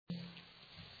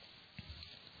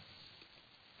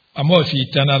Our most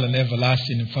eternal and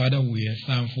everlasting Father, we are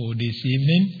thankful this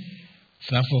evening,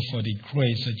 thankful for the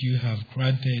grace that you have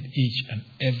granted each and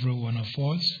every one of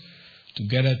us to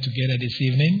gather together this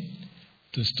evening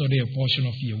to study a portion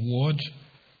of your word.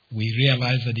 We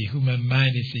realize that the human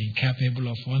mind is incapable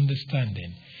of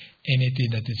understanding anything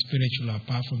that is spiritual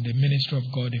apart from the ministry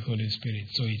of God the Holy Spirit.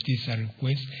 So it is a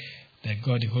request that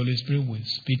God the Holy Spirit will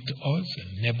speak to us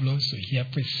and enable us to hear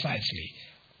precisely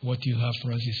what you have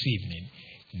for us this evening.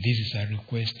 This is our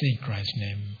request in Christ's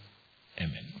name.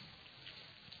 Amen.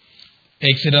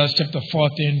 Exodus chapter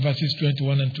 14, verses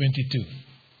 21 and 22.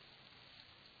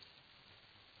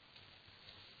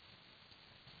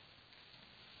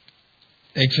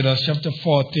 Exodus chapter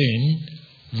 14,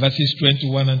 verses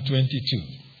 21 and 22.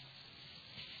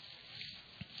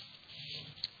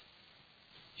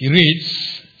 He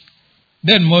reads,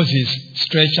 Then Moses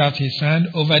stretched out his hand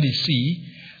over the sea,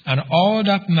 and all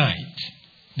that night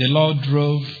the Lord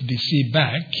drove the sea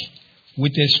back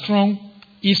with a strong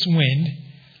east wind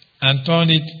and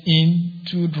turned it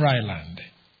into dry land.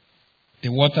 The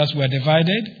waters were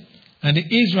divided, and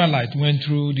the Israelites went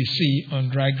through the sea on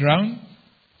dry ground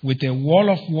with a wall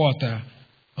of water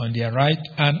on their right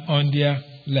and on their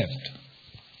left.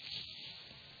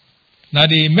 Now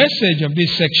the message of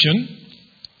this section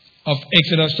of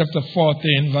Exodus chapter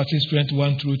 14, verses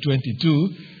 21 through 22,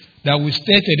 that we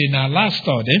stated in our last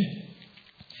study,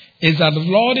 is that the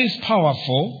Lord is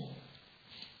powerful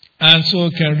and so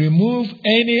can remove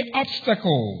any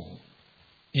obstacle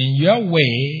in your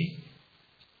way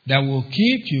that will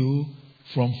keep you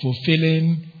from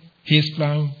fulfilling His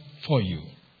plan for you.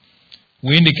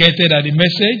 We indicated that the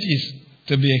message is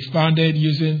to be expounded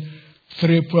using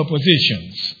three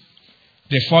propositions.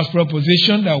 The first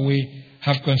proposition that we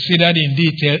have considered in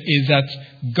detail is that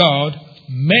God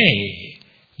may,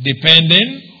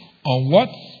 depending on what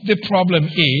the problem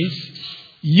is,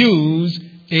 use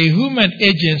a human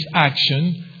agent's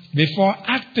action before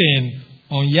acting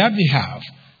on your behalf.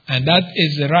 And that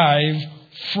is derived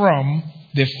from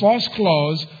the first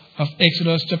clause of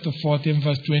Exodus chapter 14,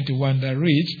 verse 21 that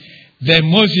reads, Then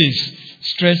Moses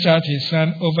stretched out his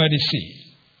hand over the sea.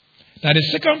 Now the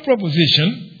second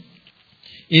proposition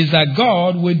is that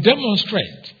God will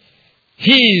demonstrate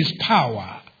His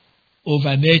power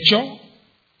over nature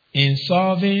in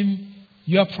solving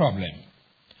your problem.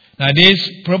 Now this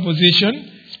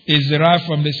proposition is derived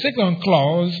from the second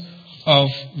clause of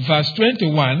verse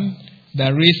 21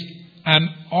 that reads, And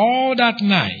all that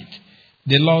night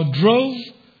the Lord drove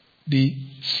the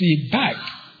sea back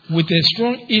with a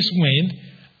strong east wind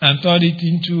and turned it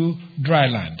into dry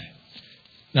land.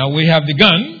 Now we have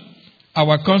begun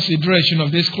our consideration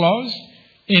of this clause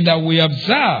in that we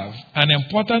observe an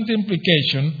important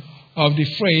implication of the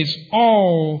phrase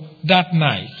all that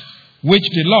night, which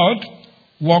the Lord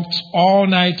walked all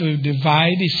night to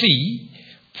divide the sea,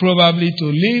 probably to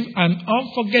leave an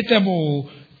unforgettable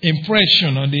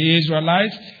impression on the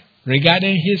Israelites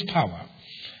regarding His power.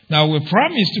 Now we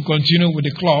promise to continue with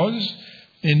the clause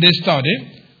in this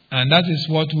study, and that is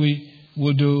what we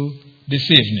will do this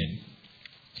evening.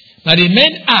 Now the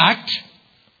main act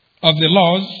of the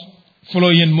laws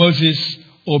following Moses'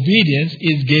 obedience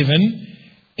is given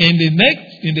in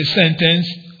the sentence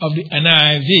of the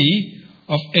NIV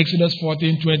of Exodus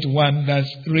 14:21 that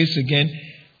reads again,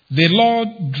 The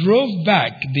Lord drove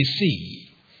back the sea.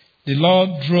 The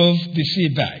Lord drove the sea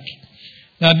back.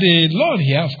 Now the Lord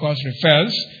here, of course,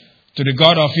 refers to the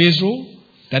God of Israel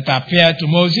that appeared to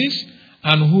Moses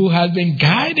and who has been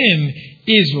guiding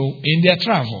Israel in their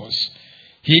travels.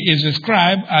 He is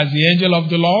described as the angel of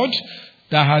the Lord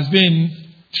that has been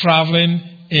traveling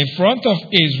in front of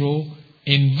Israel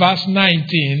in verse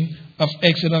 19 of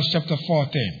Exodus chapter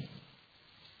 14.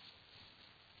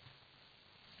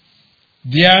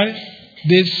 There,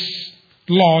 this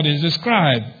Lord is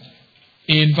described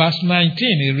in verse 19.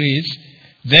 It reads,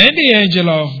 Then the angel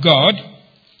of God,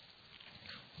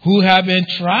 who had been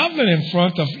traveling in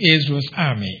front of Israel's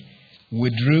army,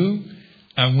 withdrew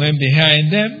and went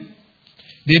behind them.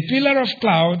 The pillar of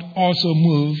cloud also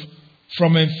moved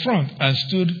from in front and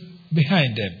stood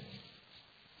behind them.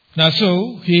 Now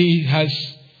so, he has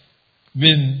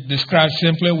been described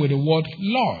simply with the word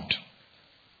Lord,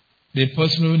 the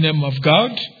personal name of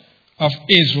God of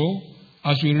Israel,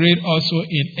 as we read also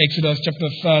in Exodus chapter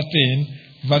 13,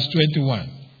 verse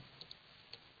 21.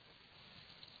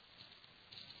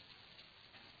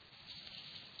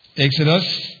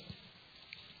 Exodus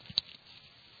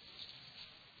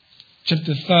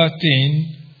chapter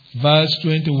 13, verse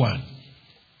 21.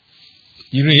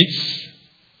 He reads,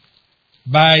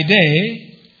 By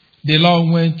day the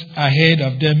Lord went ahead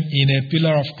of them in a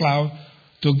pillar of cloud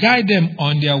to guide them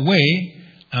on their way,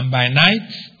 and by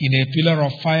night in a pillar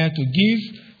of fire to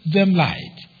give them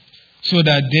light, so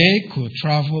that they could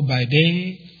travel by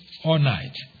day or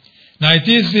night. Now it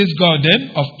is this God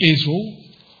then of Israel,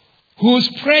 whose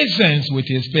presence with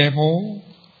his people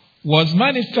was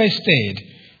manifested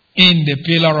in the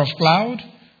pillar of cloud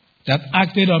that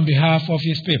acted on behalf of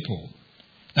his people.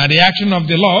 Now the action of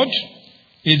the Lord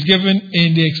is given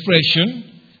in the expression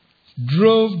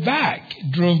drove back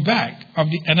of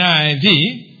the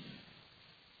NIV.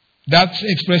 That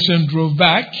expression drove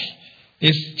back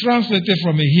is translated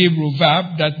from a Hebrew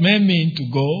verb that may mean to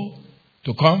go,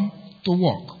 to come, to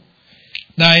walk.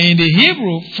 Now in the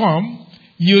Hebrew form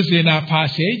used in our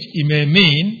passage, it may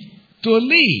mean to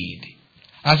lead,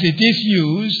 as it is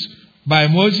used by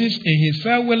Moses in his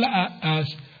farewell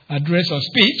address or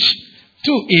speech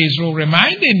to Israel,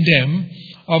 reminding them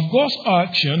of God's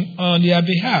action on their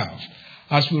behalf,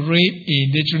 as we read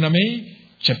in Deuteronomy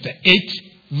chapter 8,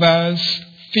 verse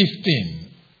 15.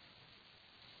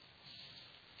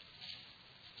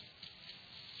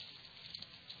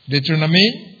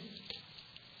 Deuteronomy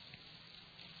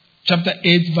chapter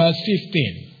 8, verse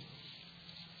 15.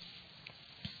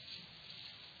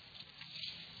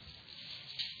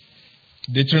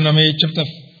 Deuteronomy chapter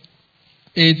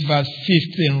 8, verse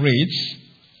 15 reads,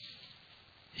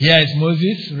 here is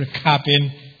Moses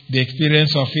recapping the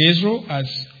experience of Israel as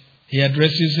he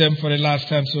addresses them for the last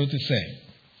time, so to say.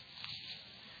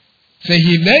 So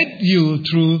he led you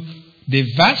through the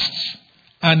vast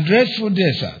and dreadful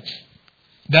desert,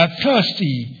 that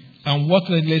thirsty and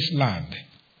waterless land,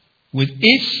 with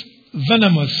its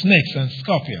venomous snakes and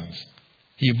scorpions.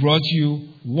 He brought you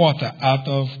water out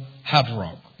of hard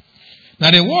rock.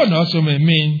 Now the word also may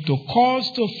mean to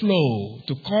cause to flow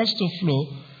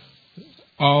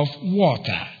of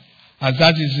water, as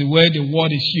that is the way the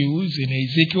word is used in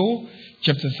Ezekiel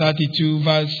chapter 32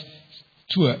 verse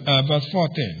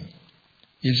 14.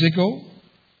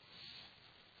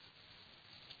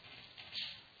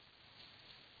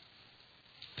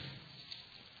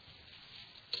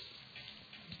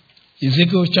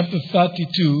 Ezekiel chapter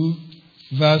 32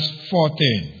 verse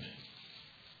 14.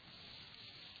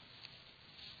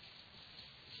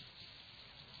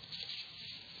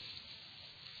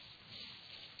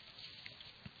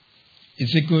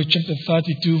 Ezekiel chapter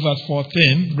 32 verse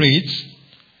 14 reads,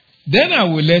 then I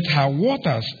will let her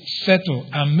waters settle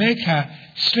and make her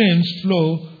streams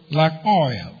flow like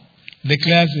oil,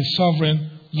 declares the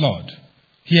sovereign Lord.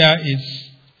 Here is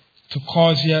to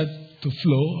cause here to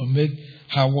flow and make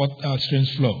her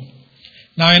streams flow.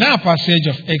 Now in our passage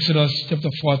of Exodus chapter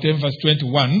 14 verse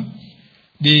 21,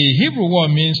 the Hebrew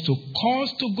word means to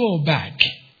cause to go back.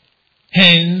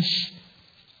 Hence,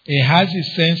 it has the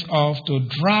sense of to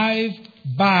drive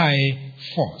by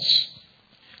force.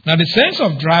 Now the sense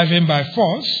of driving by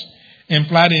force,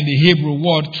 implied in the Hebrew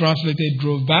word translated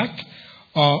drove back,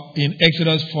 or in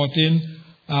Exodus 14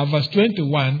 verse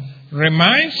 21,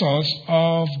 reminds us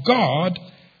of God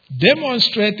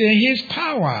demonstrating his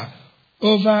power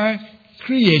over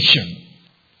creation.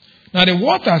 Now the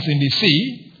waters in the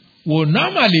sea will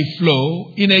normally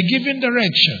flow in a given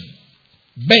direction,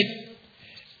 but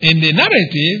in the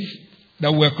narrative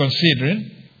that we're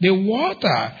considering, the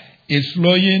water is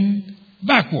flowing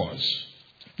backwards.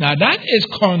 Now that is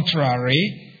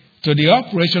contrary to the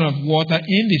operation of water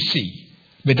in the sea.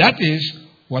 But that is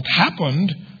what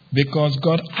happened because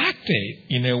God acted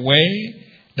in a way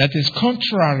that is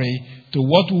contrary to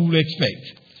what we would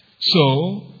expect.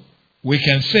 So we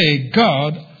can say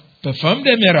God performed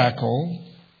a miracle,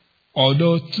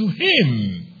 although to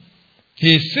him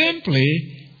he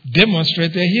simply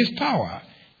demonstrated his power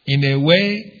in a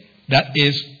way that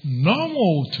is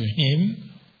normal to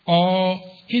him or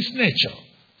his nature.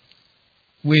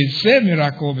 We say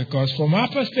miracle because from our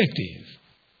perspective,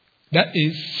 that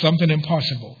is something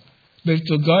impossible. But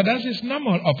to God, that's his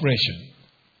normal operation.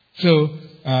 So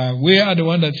we are the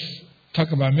one that's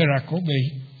talk about miracle,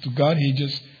 but to God, he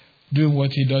just doing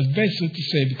what he does best, so to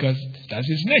say, because that's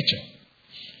his nature.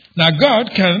 Now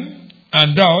God can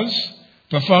and does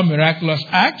perform miraculous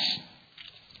acts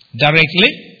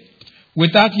directly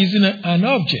without using an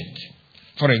object.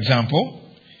 For example,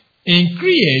 in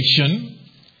creation,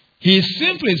 he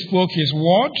simply spoke his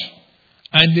word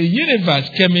and the universe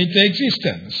came into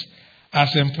existence,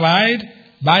 as implied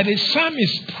by the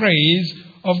psalmist's praise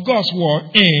of God's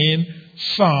word in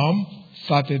Psalm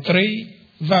 33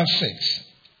 verse 6.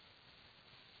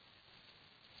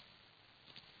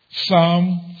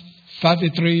 Psalm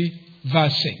 33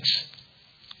 verse 6.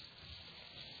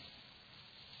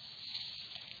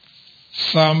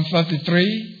 Psalm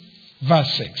 33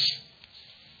 verse 6.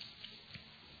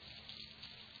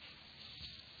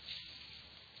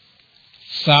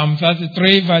 Psalm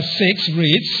 33 verse 6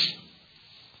 reads,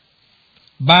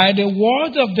 "By the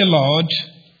word of the Lord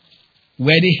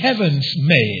were the heavens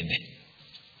made,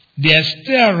 their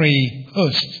starry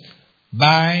host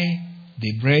by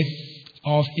the breath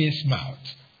of his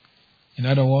mouth." In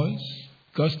other words,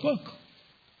 God spoke.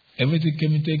 Everything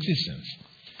came into existence.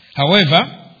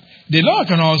 However, the Lord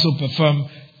can also perform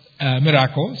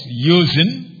miracles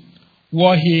using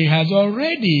what he has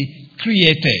already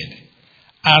created,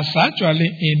 as actually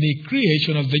in the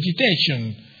creation of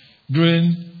vegetation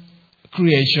during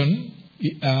creation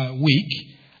week,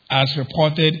 as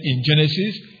reported in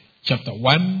Genesis chapter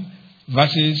 1,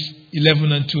 verses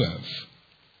 11 and 12.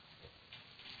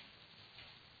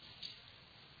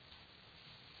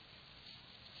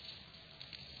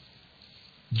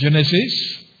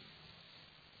 Genesis,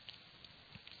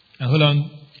 and hold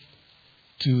on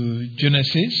to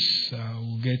Genesis,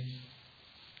 we'll get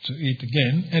to it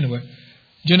again. Anyway,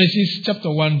 Genesis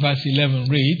chapter 1 verse 11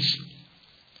 reads,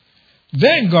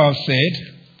 "Then God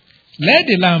said, let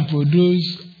the land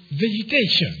produce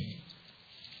vegetation,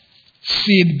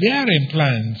 seed-bearing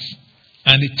plants,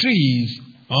 and the trees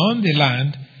on the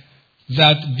land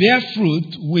that bear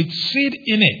fruit with seed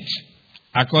in it,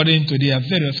 according to their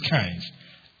various kinds.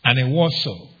 And it was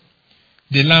so.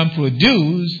 The land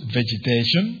produced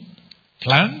vegetation,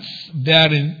 plants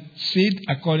bearing seed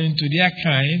according to their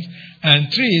kinds,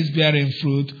 and trees bearing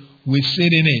fruit with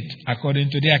seed in it according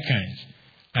to their kinds.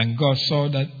 And God saw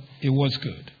that it was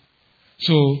good."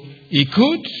 So it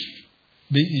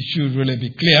should really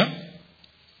be clear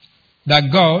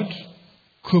that God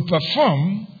could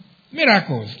perform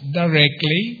miracles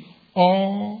directly,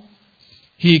 or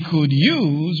he could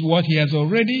use what he has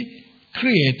already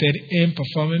created in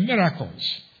performing miracles.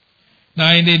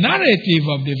 Now, in the narrative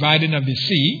of the dividing of the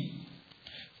sea,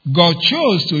 God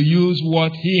chose to use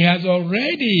what he has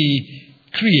already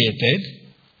created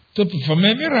to perform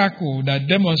a miracle that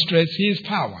demonstrates his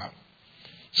power.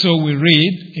 So we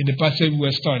read in the passage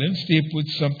we're studying, Steve put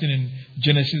something in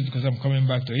Genesis because I'm coming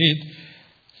back to it.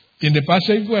 In the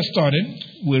passage we're studying,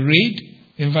 we read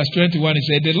in verse 21, it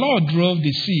said, "The Lord drove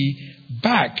the sea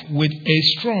back with a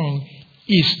strong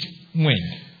east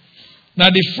wind." Now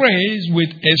the phrase "with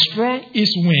a strong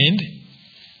east wind"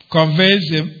 conveys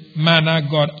the manner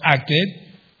God acted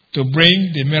to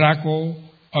bring the miracle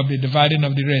of the dividing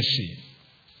of the Red Sea.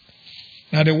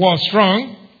 Now the word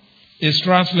 "strong" is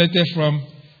translated from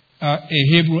a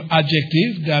Hebrew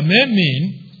adjective that may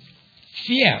mean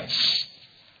fierce,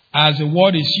 as the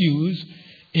word is used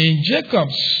in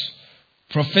Jacob's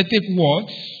prophetic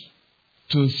words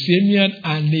to Simeon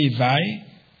and Levi,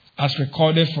 as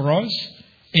recorded for us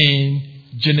in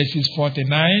Genesis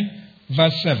 49,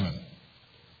 verse 7.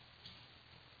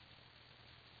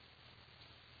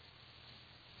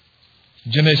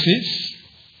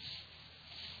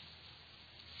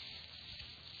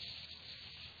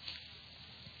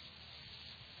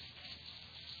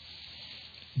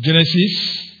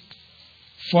 Genesis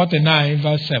 49,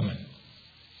 verse 7.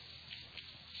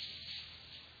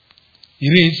 It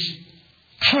reads,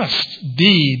 "Cast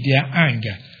thee their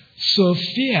anger, so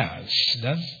fierce."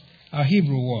 That's a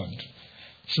Hebrew word.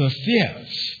 So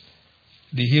fierce.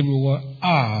 The Hebrew word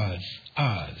az.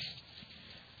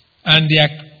 "And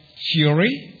their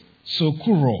fury, so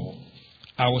cruel.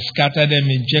 I will scatter them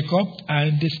in Jacob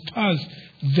and disperse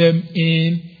them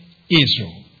in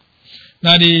Israel."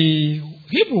 Now the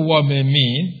Hebrew word may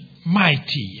mean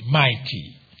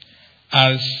mighty,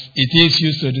 as it is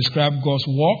used to describe God's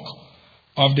work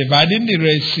of dividing the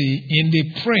Red Sea in the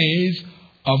praise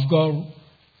of God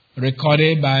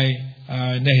recorded by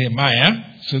Nehemiah,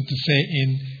 so to say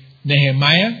in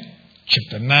Nehemiah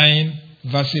chapter 9,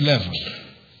 verse 11.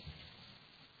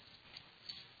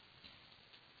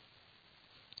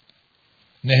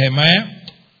 Nehemiah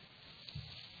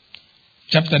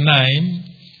chapter 9,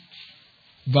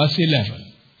 verse 11.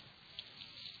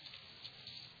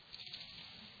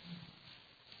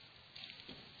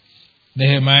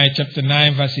 Nehemiah chapter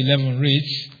 9, verse 11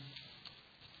 reads,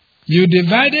 "You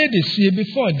divided the sea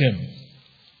before them,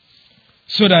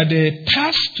 so that they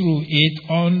passed through it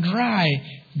on dry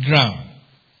ground.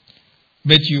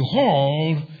 But you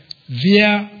hauled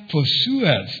their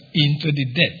pursuers into the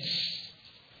depths,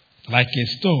 like a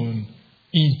stone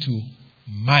into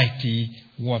mighty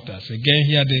waters." Again,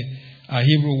 here the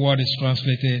Hebrew word is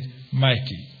translated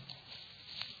mighty.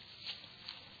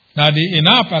 Now, in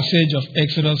our passage of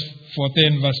Exodus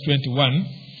 14, verse 21,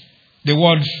 the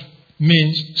word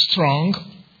means strong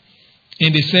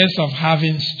in the sense of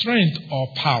having strength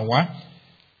or power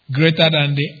greater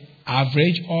than the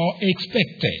average or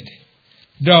expected.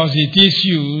 Thus, it is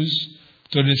used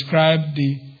to describe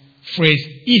the phrase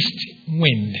east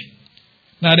wind.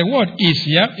 Now the word east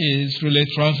here is really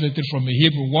translated from a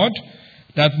Hebrew word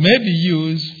that may be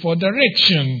used for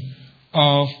direction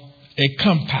of a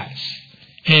compass.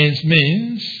 Hence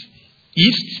means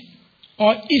east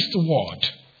or eastward,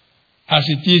 as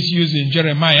it is used in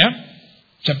Jeremiah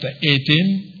chapter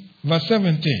 18, verse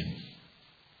 17.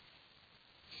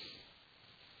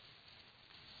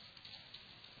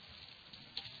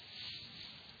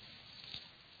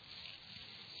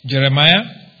 Jeremiah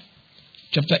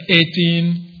chapter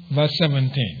 18, verse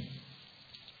 17.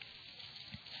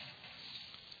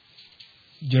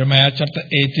 Jeremiah chapter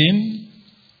 18,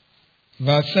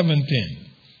 verse 17.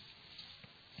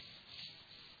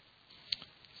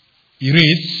 It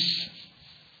reads,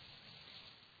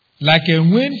 like a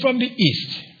wind from the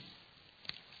east,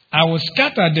 I will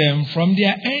scatter them from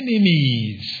their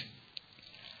enemies.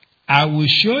 I will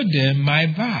show them my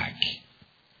back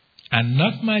and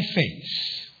not my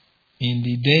face in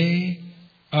the day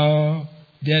of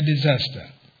their disaster.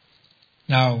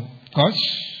 Now, of course,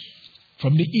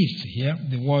 from the east here,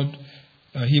 the word,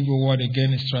 Hebrew word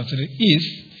again is translated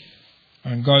east.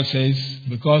 And God says,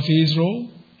 because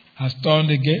Israel has turned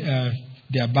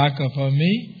their back upon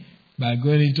me by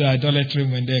going into idolatry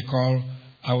when they call,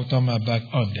 I will turn my back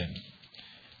on them.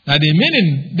 Now,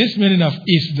 this meaning of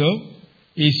east, though,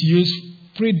 is used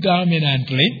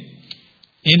predominantly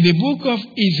in the book of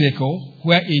Ezekiel,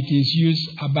 where it is used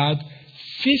about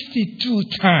 52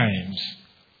 times,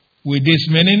 with this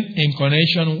meaning in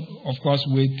connection, of course,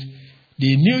 with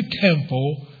the new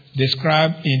temple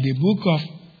described in the book of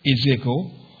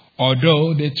Ezekiel,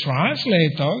 although the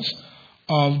translators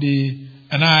of the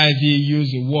NIV use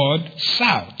the word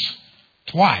south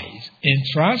twice in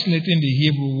translating the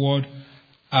Hebrew word,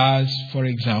 as, for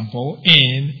example,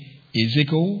 in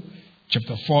Ezekiel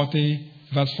chapter 40,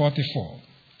 verse 44.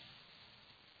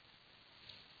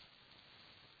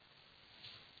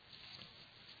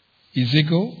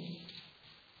 Ezekiel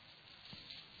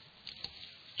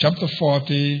chapter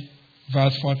 40,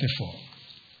 verse 44.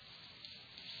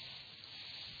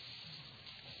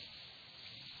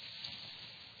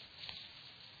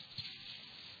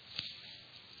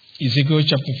 Ezekiel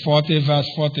chapter 40, verse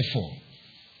 44.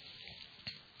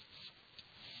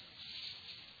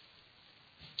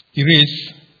 It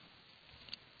reads,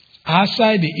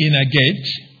 outside the inner gate,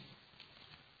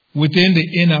 within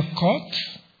the inner court,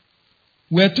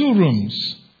 were two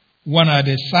rooms, one at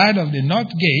the side of the north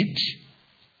gate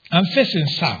and facing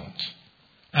south,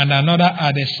 and another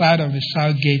at the side of the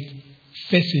south gate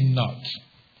facing north.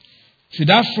 See,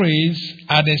 that phrase,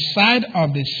 at the side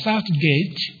of the south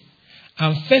gate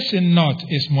and facing north,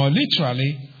 is more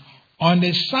literally on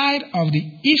the side of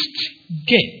the east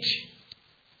gate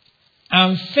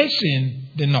and facing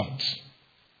the north.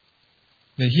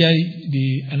 But here,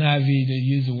 the NIV, they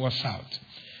use the word south.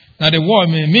 Now, the word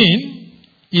may mean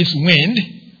east wind.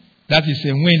 That is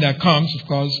a wind that comes, of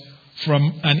course,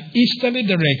 from an easterly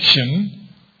direction,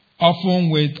 often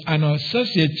with an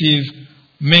associative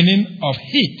meaning of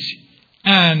heat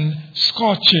and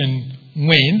scorching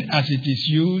wind, as it is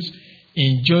used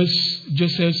in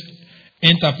Joseph's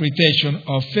interpretation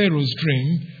of Pharaoh's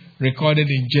dream, recorded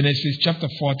in Genesis chapter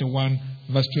 41,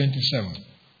 verse 27.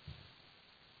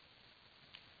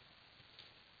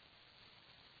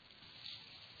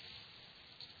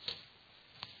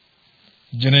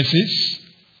 Genesis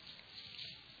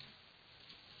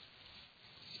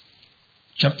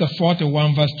chapter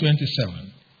 41, verse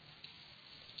 27.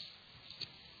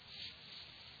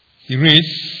 It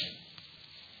reads,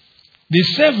 the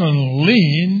 7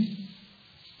 lean,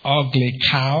 ugly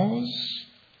cows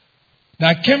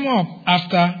that came up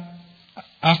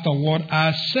afterward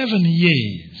are 7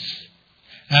 years,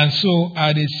 and so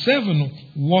are the 7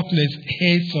 worthless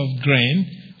heads of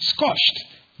grain scorched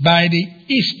by the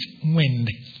east wind.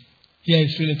 Here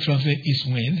is really translated east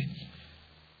wind.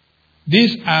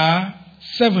 These are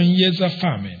 7 years of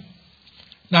famine.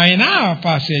 Now, in our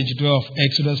passage of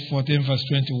Exodus 14, verse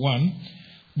 21,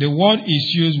 the word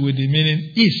is used with the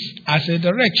meaning east as a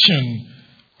direction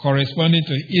corresponding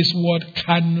to eastward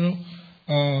cardinal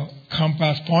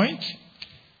compass point,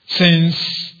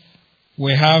 since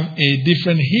we have a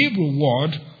different Hebrew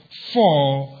word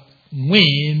for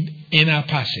wind in our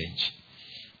passage.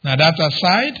 Now, that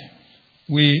aside,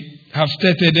 we have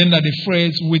stated then that the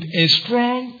phrase with a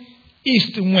strong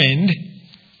east wind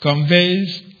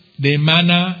conveys the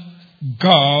manner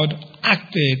God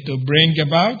acted to bring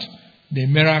about the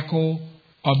miracle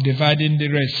of dividing the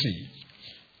Red Sea.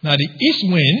 Now, the east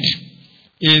wind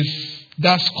is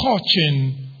that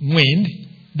scorching wind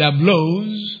that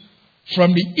blows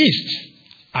from the east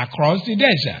across the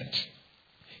desert.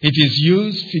 It is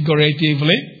used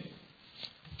figuratively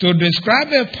to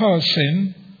describe a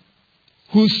person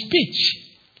whose speech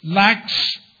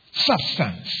lacks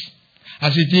substance,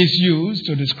 as it is used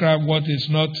to describe what is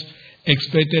not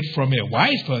expected from a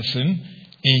wise person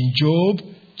in Job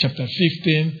chapter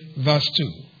 15, verse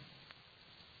 2.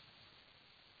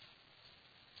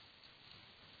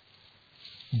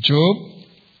 Job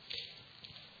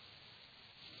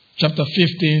chapter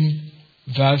 15,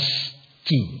 verse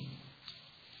 2.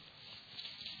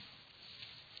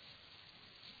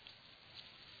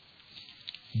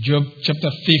 Job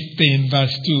chapter 15,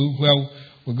 verse 2, where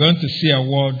we're going to see a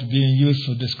word being used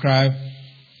to describe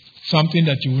something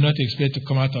that you will not expect to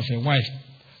come out of a wise,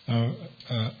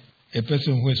 a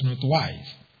person who is not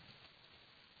wise.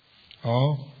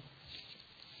 Or,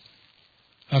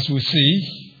 as we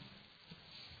see,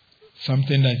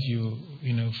 something that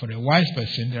for a wise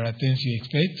person, there are things you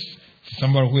expect. For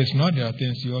somebody who is not, there are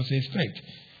things you also expect.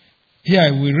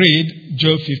 Here we read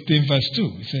Job 15, verse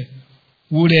 2. It says,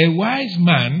 would a wise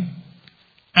man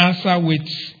answer with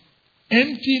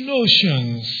empty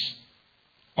notions,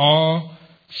 or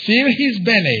fill his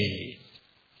belly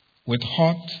with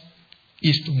hot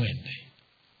east wind?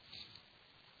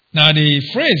 Now the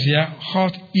phrase here,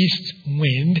 hot east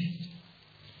wind,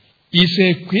 is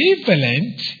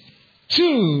equivalent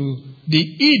to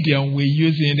the idiom we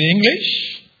use in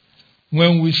English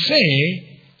when we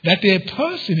say that a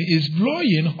person is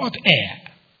blowing hot air.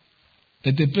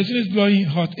 That the person is blowing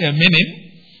hot air,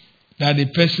 meaning that the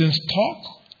person's talk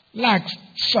lacks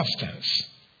substance.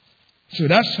 So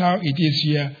that's how it is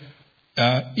here,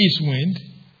 east wind,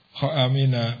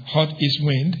 hot east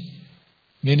wind,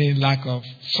 meaning lack of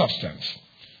substance.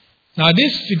 Now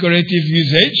this figurative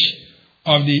usage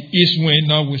of the east wind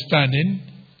notwithstanding,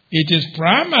 it is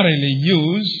primarily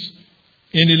used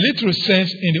in the literal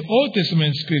sense in the Old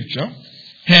Testament scripture.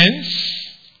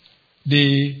 Hence,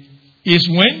 the east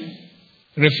wind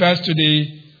refers to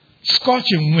the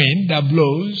scorching wind that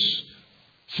blows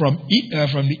from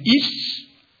the east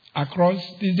across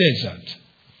the desert.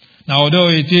 Now, although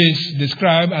it is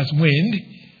described as wind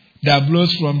that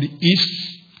blows from the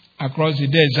east across the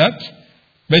desert,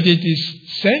 but it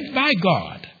is sent by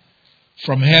God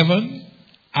from heaven,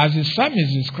 as the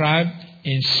psalmist described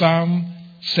in Psalm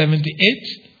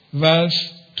 78,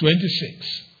 verse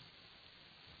 26.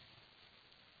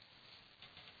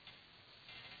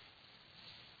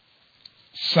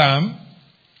 Psalm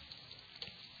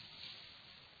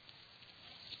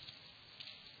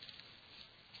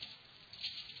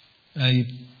you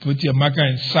put your marker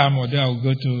in Psalm, or there I'll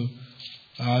go to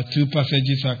two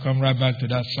passages. I'll come right back to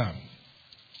that Psalm.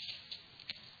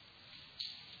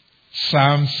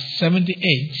 Psalm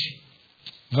 78,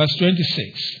 verse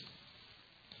 26.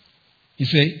 He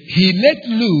says, He let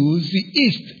loose the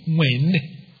east wind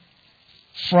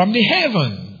from the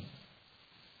heaven,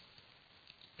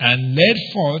 and led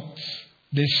forth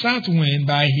the south wind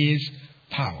by his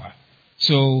power.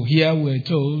 So here we're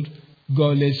told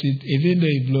God lets it, even though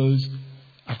it blows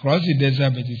across the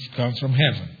desert, but it comes from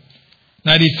heaven.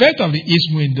 Now the effect of the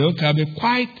east wind, though, can be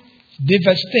quite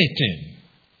devastating.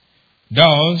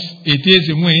 Thus, it is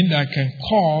a wind that can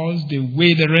cause the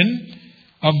withering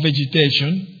of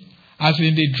vegetation, as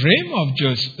in the dream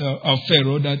of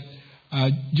Pharaoh that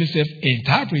Joseph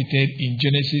interpreted in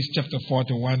Genesis chapter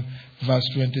 41, verse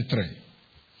 23.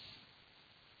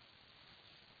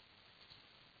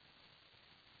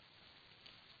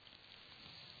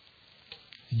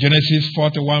 Genesis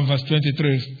 41, verse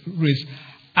 23 reads,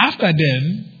 After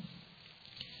them,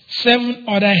 7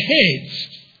 other heads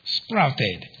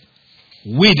sprouted,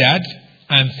 withered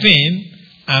and thin,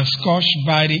 and scorched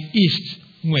by the east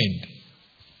wind.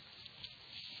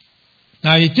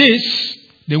 Now it is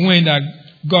the wind that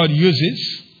God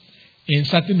uses in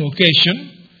certain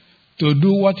occasion to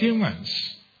do what he wants.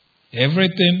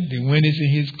 Everything, the wind is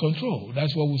in his control.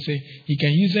 That's what we say. He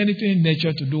can use anything in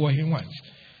nature to do what he wants.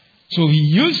 So he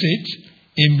used it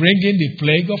in bringing the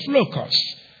plague of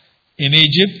locusts in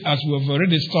Egypt, as we have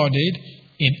already studied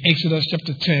in Exodus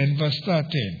chapter 10, verse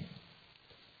 13.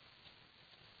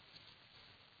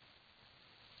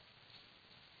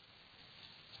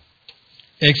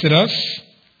 Exodus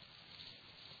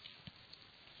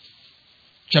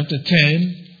chapter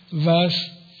 10, verse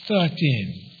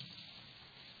 13.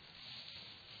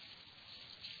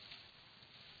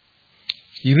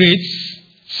 He reads,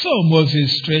 So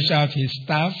Moses stretched out his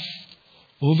staff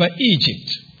over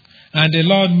Egypt, and the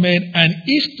Lord made an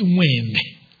east wind,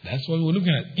 that's what we're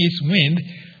looking at, east wind,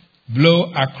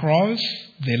 blow across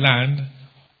the land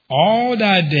all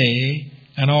that day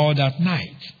and all that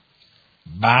night.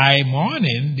 By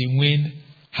morning, the wind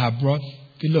had brought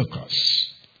the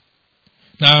locusts.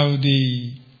 Now,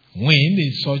 the wind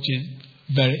is such a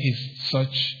very is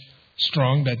such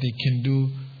strong that it can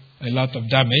do a lot of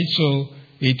damage. So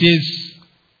it is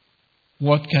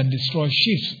what can destroy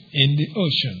ships in the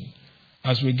ocean,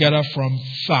 as we gather from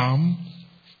Psalm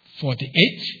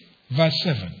 48, verse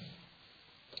 7.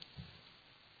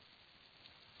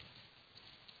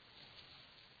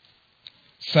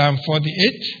 Psalm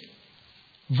 48,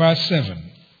 verse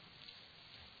 7.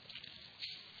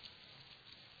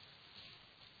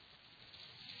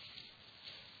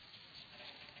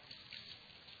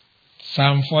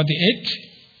 Psalm 48,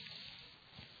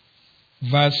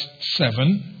 verse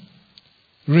 7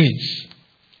 reads,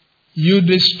 "You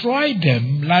destroy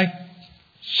them like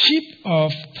sheep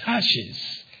of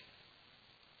Tarshish,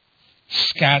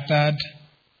 scattered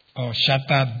or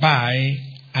shattered by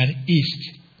an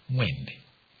east wind."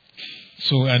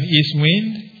 So an east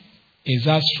wind is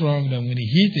that strong that when it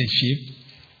hits a ship,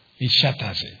 it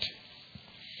shatters it.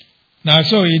 Now,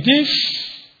 so it is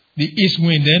the east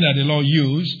wind then that the Lord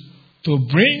used to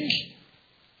bring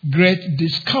great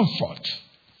discomfort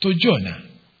to Jonah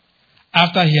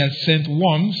after he had sent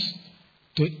worms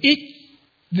to eat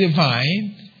the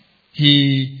vine.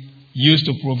 He used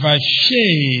to provide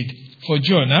shade for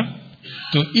Jonah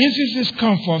to ease his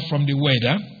discomfort from the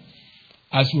weather,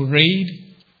 as we read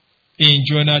in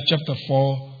Jonah chapter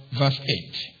 4, verse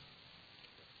 8.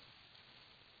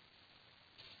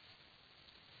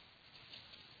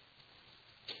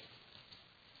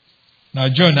 Now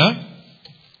Jonah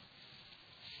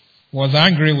was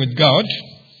angry with God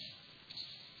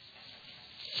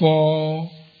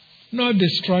for not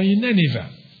destroying Nineveh,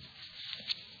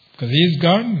 because he's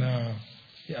gone.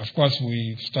 Of course,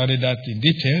 we studied that in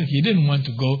detail. He didn't want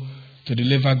to go to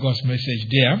deliver God's message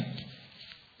there,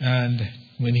 and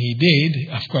when he did,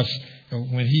 of course,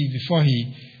 before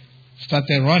he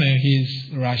started running,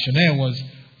 his rationale was,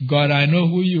 "God, I know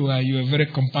who you are. You are very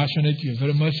compassionate. You are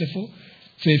very merciful.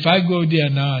 So if I go there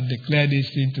now and declare this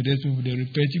thing to these people, they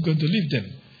repent, you're going to leave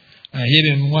them." And he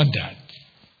didn't want that.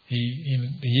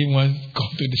 He wants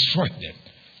God to destroy them.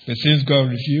 But since God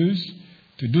refused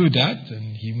to do that,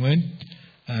 and he went,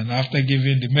 and after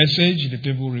giving the message, the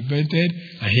people repented,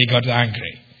 and he got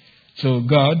angry. So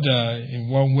God, in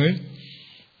one way,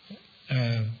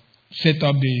 set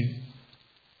up the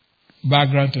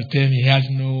background to tell him he has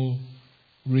no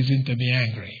reason to be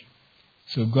angry.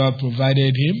 So God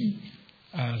provided him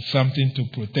something to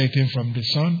protect him from the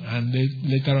sun, and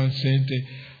later on sent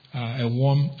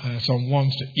some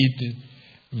worms to eat the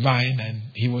vine, and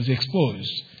he was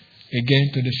exposed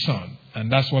again to the sun. And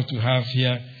that's what we have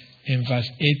here in verse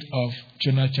 8 of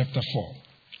Jonah chapter 4.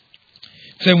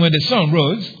 So when the sun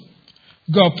rose,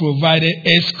 God provided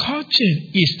a scorching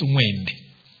east wind,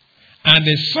 and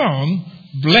the sun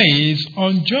blazed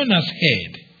on Jonah's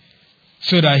head,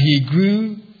 so that he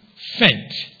grew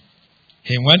faint.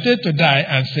 He wanted to die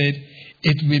and said,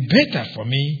 "It will be better for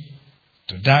me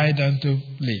to die than to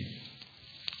live."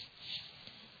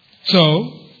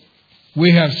 So,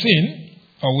 we have seen,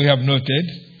 or we have noted,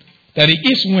 that the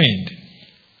east wind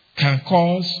can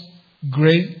cause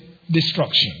great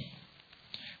destruction.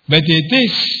 But it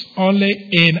is only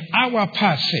in our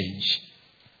passage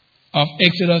of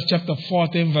Exodus chapter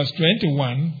 14, verse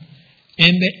 21,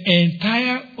 in the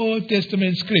entire Old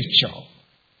Testament scripture,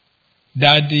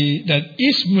 that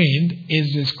east wind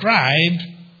is described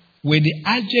with the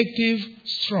adjective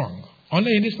strong.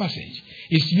 Only in this passage.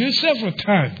 It's used several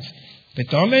times,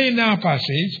 but only in our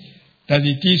passage that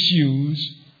it is used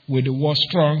with the word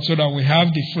strong, so that we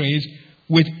have the phrase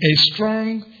with a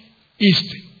strong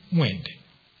east wind.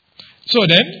 So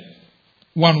then,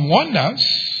 one wonders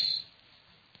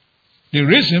the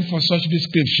reason for such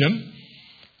description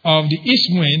of the east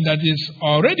wind that is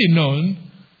already known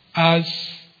as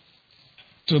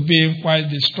to be quite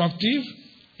destructive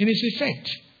in its effect.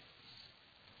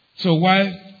 So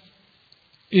why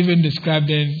even describe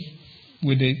them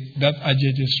with that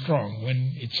adjective strong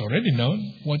when it's already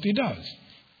known what it does?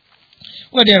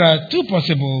 Well, there are two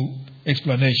possible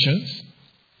explanations.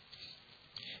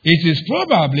 It is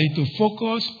probably to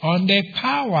focus on the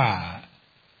power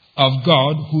of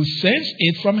God who sends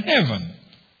it from heaven.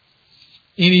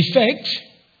 In effect,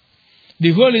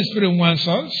 the Holy Spirit wants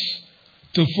us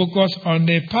to focus on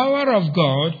the power of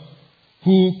God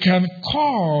who can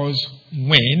cause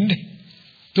wind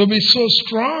to be so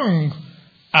strong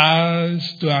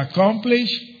as to accomplish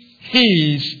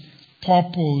his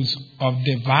purpose of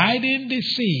dividing the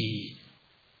sea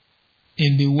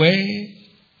in the way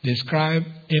described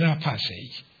in our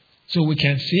passage. So we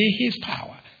can see his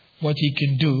power, what he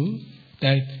can do,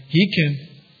 that he can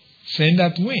send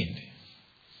that wind,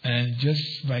 and just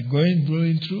by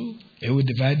blowing through, it will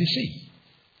divide the sea.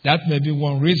 That may be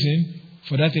one reason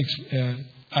for that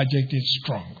adjective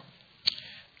strong.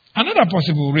 Another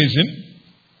possible reason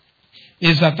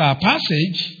is that our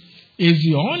passage is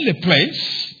the only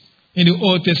place in the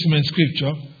Old Testament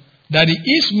scripture that the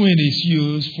east wind is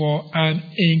used for an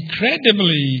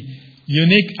incredibly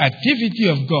unique activity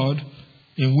of God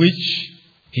in which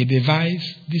He divides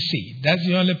the sea. That's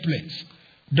the only place.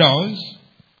 Thus,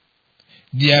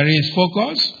 there is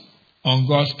focus on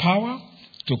God's power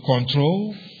to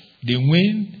control the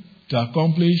wind to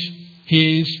accomplish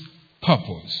His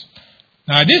purpose.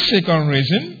 Now, this second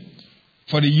reason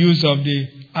for the use of the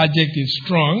adjective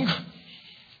strong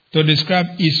to describe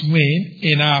east wind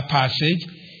in our passage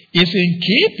is in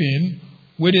keeping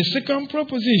with the second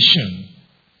proposition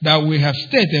that we have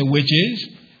stated, which is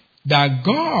that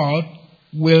God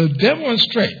will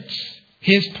demonstrate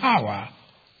His power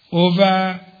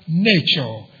over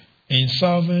nature in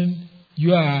solving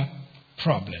your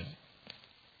problem.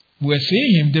 We're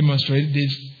seeing Him demonstrate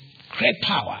this great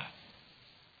power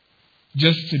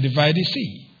just to divide the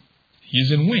sea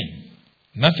using wind.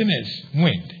 Nothing else,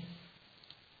 wind.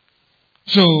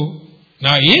 So,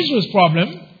 now Israel's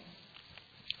problem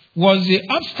was the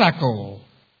obstacle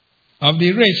of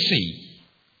the Red Sea.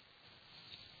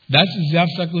 That is the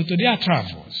obstacle to their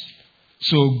travels.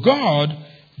 So God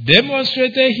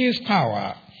demonstrated His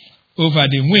power over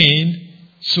the wind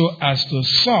so as to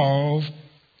solve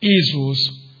Israel's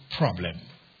problem.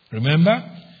 Remember,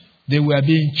 they were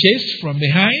being chased from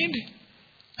behind,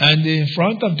 and in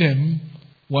front of them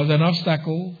was an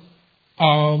obstacle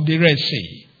of the Red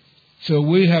Sea. So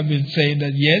we have been saying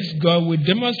that yes, God will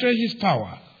demonstrate His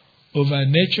power over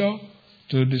nature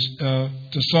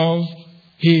to solve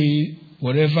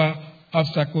whatever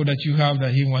obstacle that you have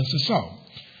that He wants to solve.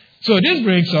 So this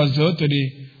brings us though to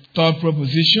the third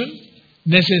proposition,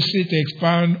 necessary to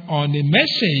expand on the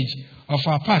message of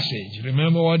our passage.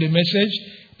 Remember what the message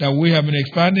that we have been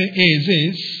expanding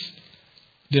is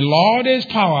the Lord is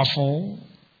powerful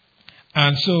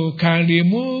and so can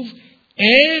remove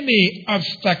any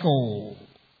obstacle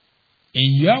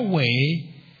in your way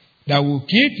that will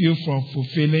keep you from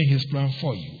fulfilling His plan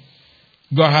for you.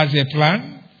 God has a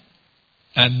plan,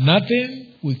 and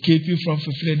nothing will keep you from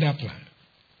fulfilling that plan.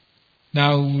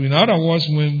 Now, in other words,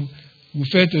 when we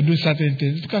fail to do certain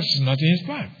things, it's because it's not in His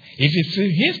plan. If it's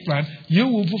in His plan, you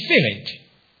will fulfill it.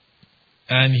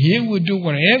 And He will do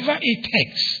whatever it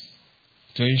takes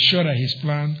to ensure that His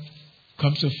plan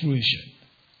comes to fruition.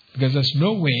 Because there's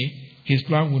no way His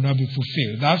plan will not be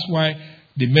fulfilled. That's why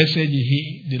the message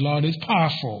the Lord is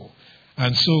powerful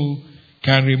and so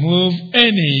can remove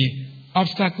any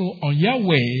obstacle on your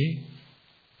way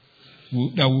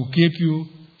that will keep you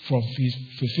from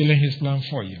fulfilling His plan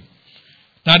for you.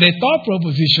 Now, the third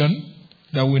proposition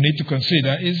that we need to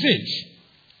consider is this.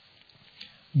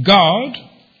 God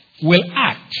will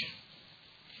act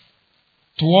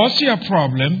towards your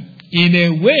problem in a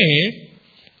way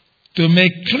to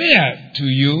make clear to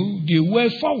you the way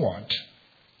forward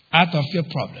out of your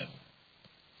problem.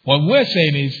 What we're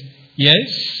saying is,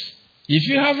 yes, if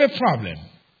you have a problem,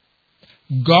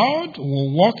 God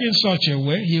will walk in such a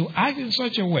way, He will act in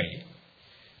such a way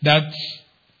that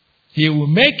He will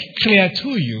make clear to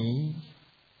you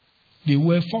the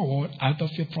way forward out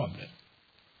of your problem.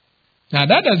 Now,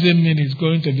 that doesn't mean it's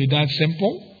going to be that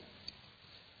simple,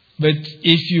 but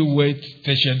if you wait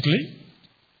patiently,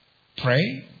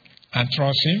 pray, and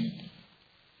trust Him,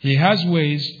 He has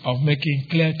ways of making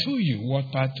clear to you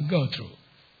what path to go through.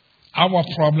 Our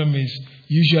problem is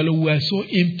usually we are so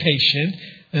impatient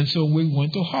and so we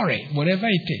want to hurry, whatever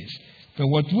it is. But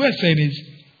what we're saying is,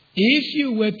 if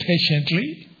you wait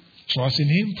patiently, trust in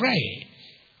Him, pray,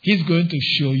 He's going to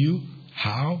show you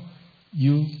how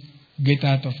you get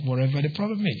out of whatever the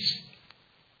problem is.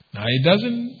 Now, it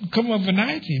doesn't come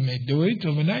overnight. He may do it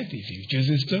overnight if He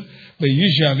chooses to. But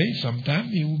usually, sometimes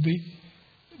it will be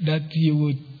that you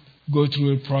would go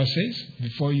through a process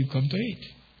before you come to it.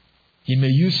 He may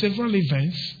use several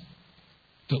events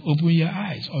to open your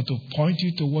eyes or to point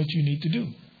you to what you need to do.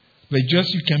 But just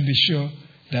you can be sure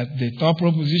that the third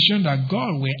proposition that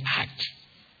God will act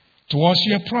towards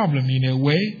your problem in a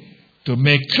way to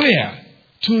make clear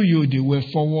to you the way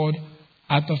forward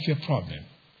out of your problem.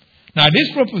 Now,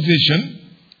 this proposition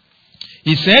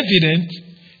is evident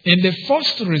in the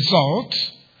first result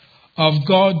of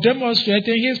God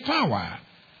demonstrating His power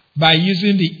by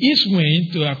using the east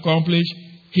wind to accomplish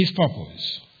His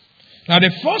purpose. Now,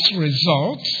 the first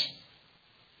result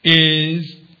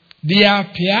is the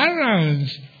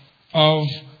appearance of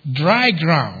dry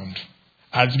ground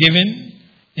as given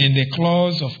in the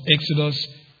clause of Exodus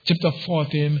chapter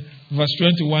 14, verse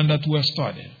 21 that we're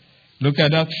studying. Look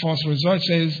at that first result.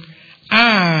 It says,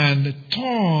 and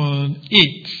turn turned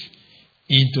it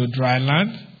into dry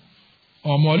land,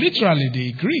 or more literally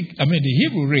the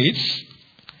Hebrew reads,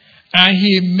 and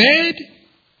he made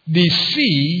the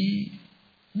sea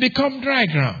become dry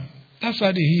ground. That's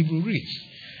what the Hebrew reads.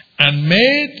 And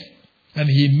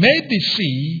he made the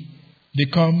sea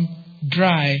become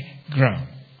dry ground.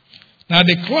 Now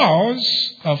the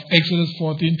clause of Exodus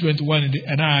 14:21 in the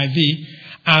NIV,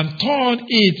 and turned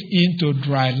it into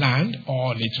dry land,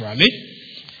 or literally,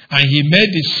 and he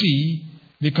made the sea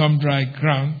become dry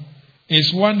ground,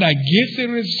 is one that gives the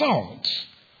result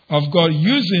of God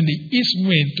using the east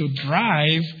wind to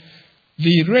drive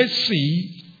the Red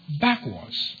Sea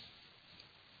backwards.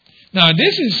 Now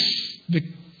this is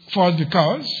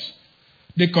because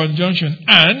the conjunction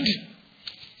 "and"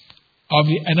 of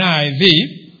the NIV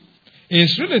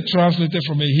is really translated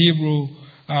from a Hebrew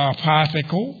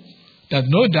particle that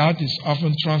no doubt is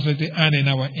often translated "and" in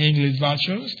our English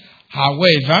versions.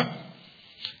 However,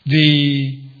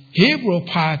 the Hebrew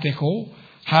particle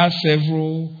has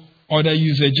several other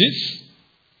usages.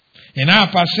 In our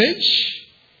passage,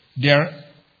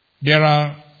 there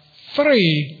are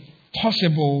three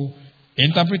possible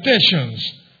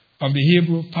interpretations of the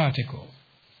Hebrew particle.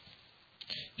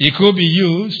 It could be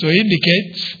used to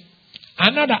indicate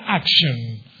another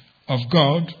action of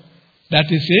God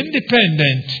that is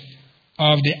independent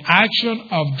of the action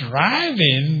of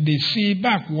driving the sea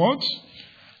backwards,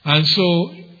 and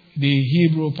so the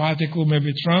Hebrew particle may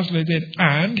be translated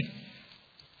 "and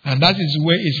that is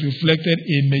where it's reflected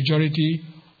in majority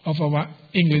of our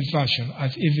English version,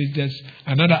 as if it is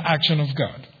another action of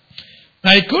God.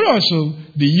 Now it could also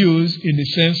be used in the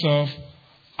sense of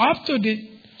up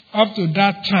to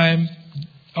that time,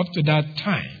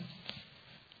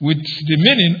 with the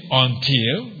meaning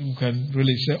 "until," you can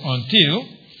really say "until,"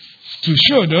 to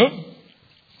show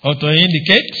or to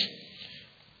indicate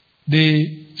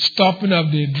the stopping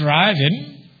of the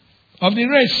driving of the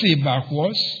Red Sea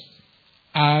backwards,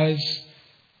 as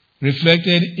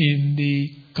reflected in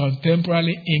the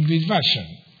contemporary English version.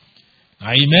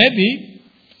 Now, it may be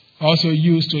also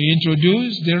used to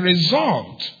introduce the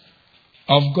result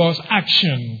of God's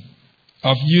action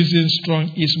of using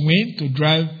strong east wind to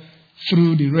drive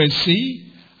through the Red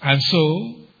Sea, and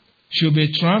so should be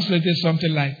translated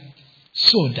something like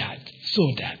so that.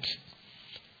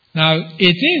 Now,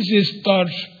 it is this third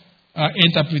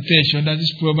interpretation that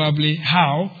is probably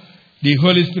how the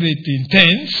Holy Spirit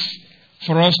intends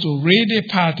for us to read a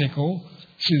particle,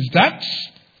 since that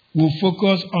will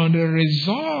focus on the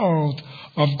result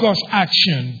of God's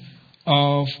action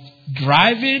of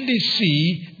driving the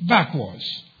sea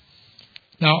backwards.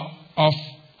 Now, of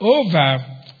over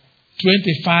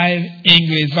 25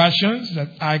 English versions that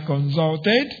I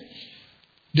consulted,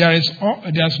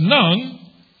 there's none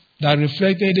that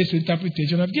reflected this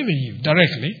interpretation I've given you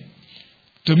directly.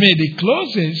 To me, the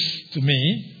closest to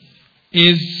me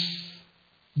is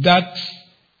that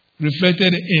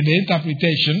reflected in the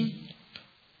interpretation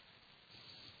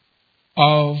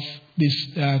of this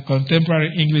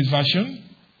contemporary English version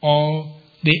or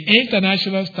the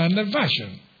International Standard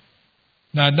Version.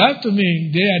 Now that to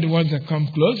me, they are the ones that come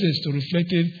closest to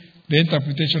reflecting the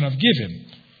interpretation I've given.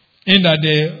 In that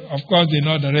they, of course, they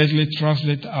not directly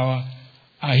translate our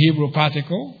Hebrew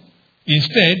particle.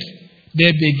 Instead,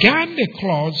 they began the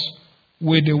clause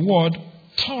with the word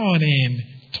turning,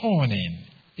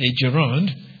 a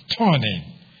gerund, turning.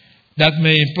 That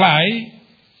may imply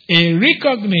a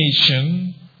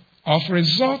recognition of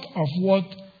result of what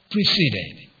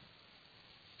preceded.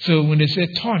 So when they say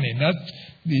turning, that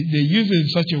they use it in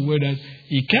such a way that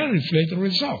it can reflect a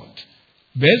result.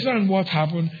 Based on what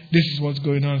happened, this is what's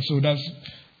going on. So that's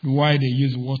why they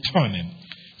use the word turning.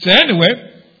 So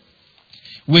anyway,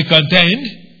 we contend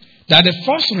that the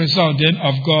first result then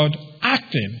of God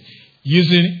acting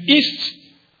using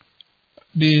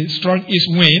the strong east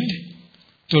wind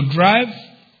to drive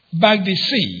back the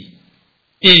sea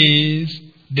is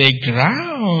the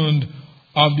ground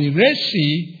of the Red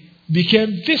Sea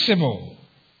became visible,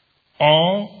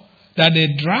 or that the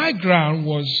dry ground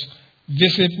was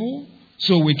visible,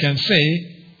 so we can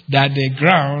say that the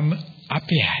ground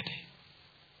appeared.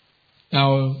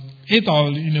 Now,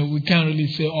 we can't really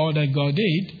say all that God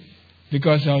did,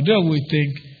 because although we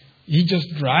think He just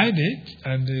dried it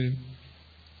and the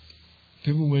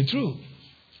people went through,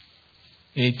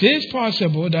 it is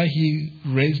possible that He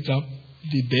raised up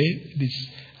the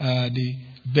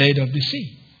bed of the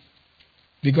sea,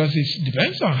 because it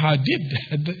depends on how deep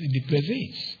the place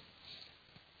is.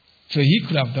 So He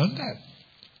could have done that.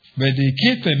 But the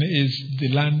key thing is the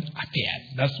land appeared.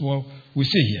 That's what we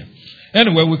see here.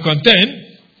 Anyway, we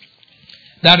contend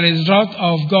that the result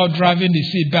of God driving the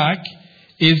sea back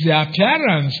is the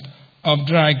appearance of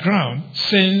dry ground,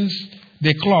 since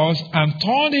the clause "and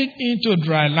turned it into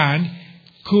dry land"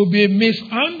 could be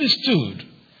misunderstood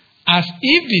as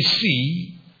if the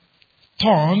sea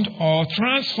turned or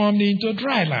transformed into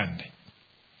dry land.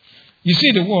 You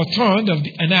see, the word "turned" of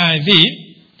the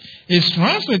NIV is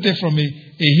translated from a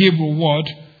Hebrew word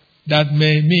that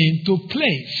may mean to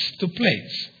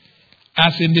place.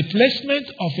 As in the placement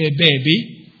of a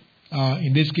baby,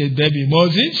 in this case baby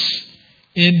Moses,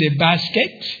 in the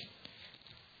basket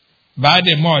by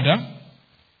the mother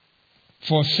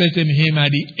for setting him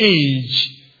at the edge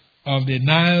of the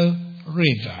Nile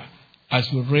River,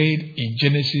 as we read in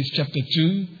Genesis chapter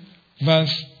 2,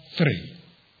 verse 3.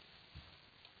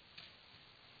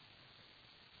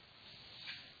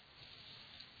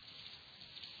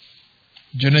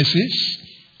 Genesis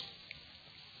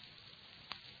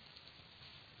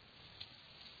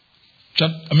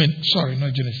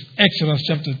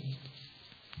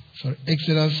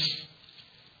Exodus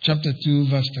chapter 2,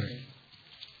 verse 3.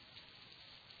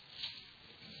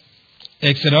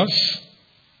 Exodus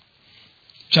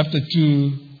chapter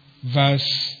 2,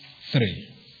 verse 3.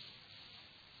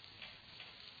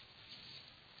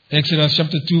 Exodus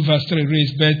chapter 2, verse 3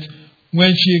 reads, "But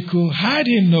when she could hide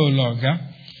him no longer,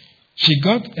 she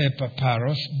got a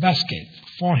papyrus basket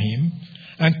for him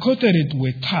and coated it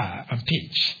with tar and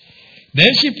pitch.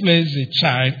 Then she placed the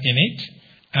child in it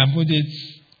and put it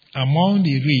among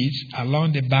the reeds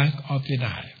along the bank of the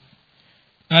Nile."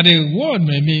 Now the word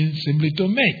may mean simply to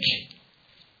make.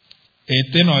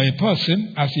 A thing or a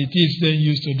person, as it is then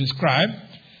used to describe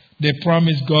the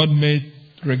promise God made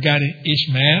regarding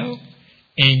Ishmael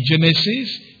in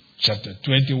Genesis chapter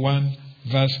 21,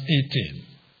 verse 18.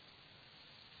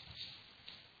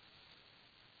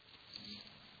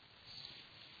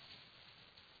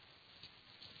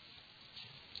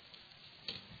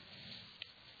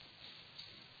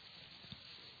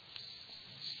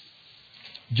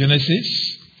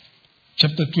 Genesis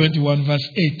chapter 21, verse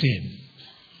 18.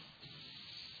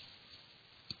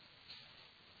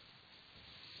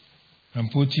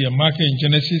 And put here marker in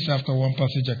Genesis. After one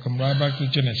passage, I come right back to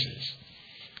Genesis.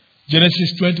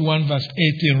 Genesis 21, verse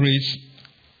 18 reads,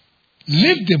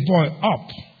 "Lift the boy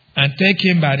up and take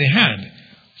him by the hand,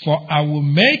 for I will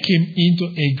make him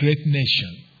into a great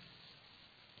nation."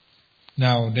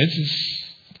 Now, this is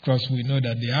because we know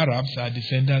that the Arabs are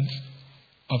descendants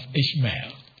of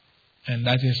Ishmael. And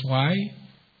that is why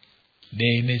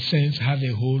they, in a sense, have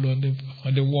a hole on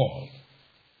the wall.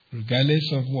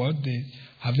 Regardless of what, they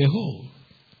have a hole.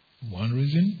 One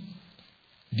reason,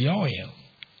 the oil.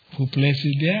 Who placed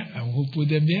it there and who put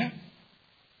them there?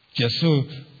 Just so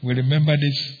we remember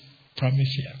this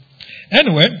promise here.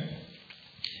 Anyway,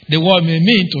 the word may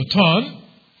mean to turn.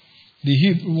 The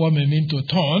Hebrew word may mean to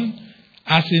turn,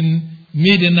 as in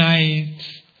Midianite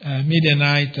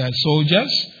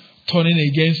soldiers turning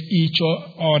against each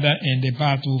other in the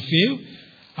battlefield,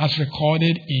 as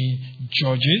recorded in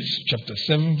Judges chapter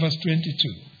 7, verse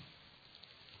 22.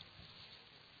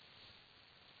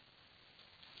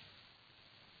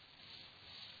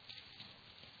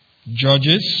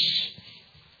 Judges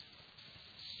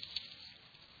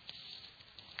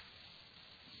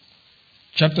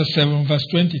chapter 7, verse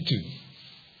 22.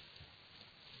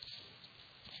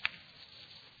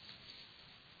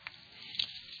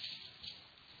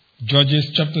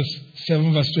 Judges chapter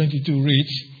 7, verse 22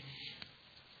 reads,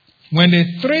 "When the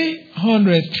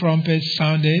 300th trumpet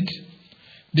sounded,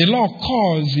 the Lord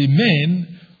caused the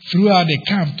men throughout the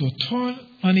camp to turn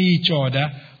on each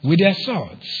other with their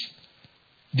swords.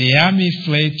 The army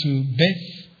fled to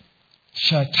Beth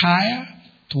Shattiah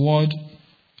toward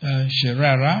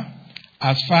Sherera,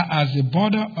 as far as the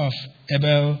border of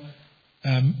Abel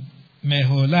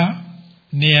Meholah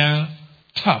near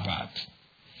Tabat."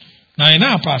 Now, in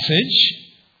our passage,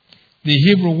 the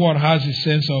Hebrew word has the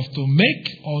sense of to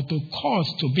make or to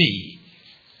cause to be.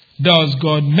 Thus,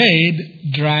 God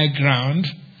made dry ground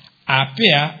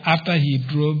appear after he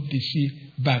drove the sea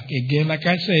back. Again, like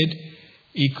I said,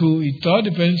 it all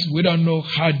depends. We don't know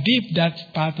how deep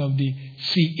that part of the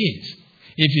sea is.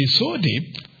 If it's so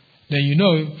deep, then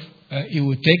it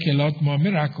would take a lot more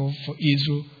miracle for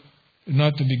Israel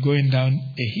not to be going down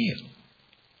a hill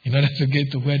in order to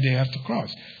get to where they have to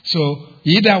cross. So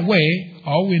either way,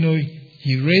 all we know,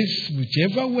 he raised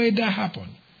whichever way that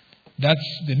happened. That's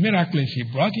the miracle is he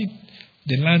brought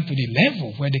the land to the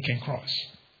level where they can cross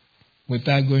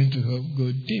without going to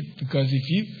go deep. Because if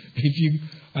you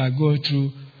go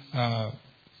through a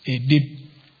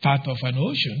deep part of an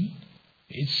ocean,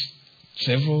 it's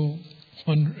several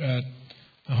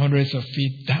hundreds of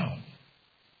feet down.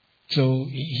 So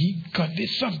God did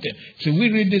something. So we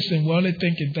read this and we're only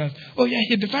thinking that,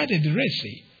 he divided the Red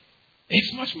Sea.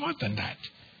 It's much more than that.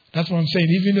 That's what I'm saying.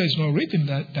 Even though it's not written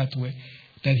that way,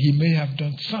 that he may have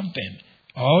done something.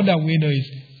 All that we know is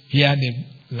here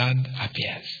the land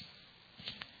appears.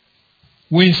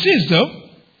 We insist, though,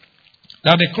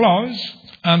 that the clause,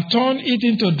 and turn it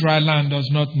into dry land, does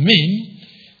not mean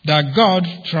that God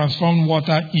transformed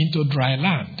water into dry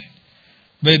land.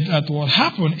 But that what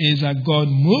happened is that God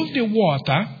moved the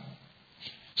water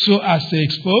so as to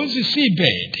expose the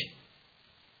seabed.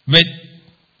 But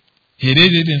he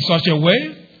did it in such a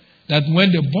way that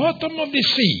when the bottom of the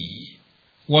sea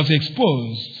was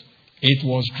exposed, it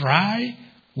was dry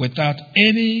without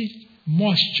any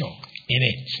moisture in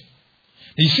it.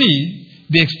 You see,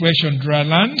 the expression dry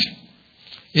land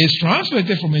is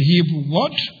translated from a Hebrew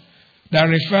word that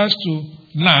refers to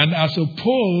land as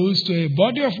opposed to a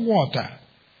body of water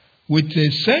with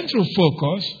a central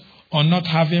focus on not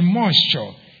having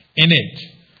moisture in it,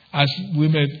 as we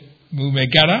may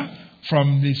gather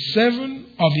from the 7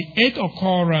 of the 8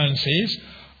 occurrences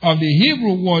of the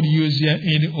Hebrew word used here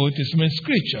in the Old Testament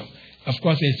scripture, of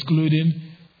course excluding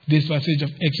this passage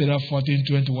of Exodus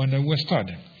 14:21 that we're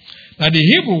studying. Now the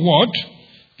Hebrew word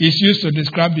is used to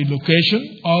describe the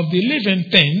location of the living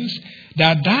things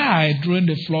that died during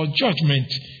the flood judgment,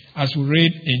 as we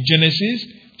read in Genesis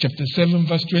chapter 7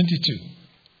 verse 22.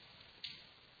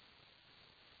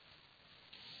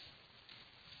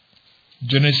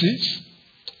 Genesis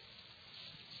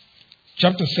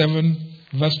chapter 7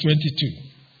 verse 22.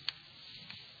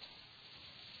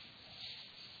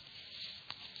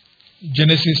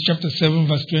 Genesis chapter 7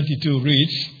 verse 22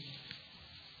 reads,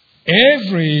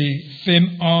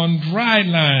 everything on dry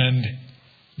land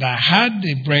that had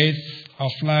the breath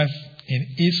of life in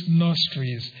its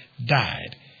nostrils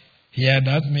died. Here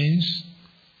that means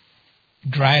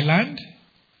dry land,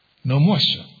 no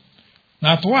moisture.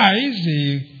 Now twice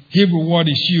the Hebrew word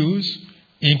is used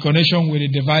in connection with the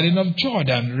dividing of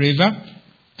Jordan River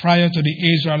prior to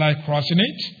the Israelites crossing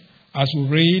it, as we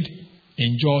read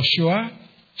in Joshua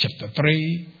chapter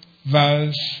 3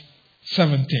 verse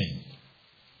 17.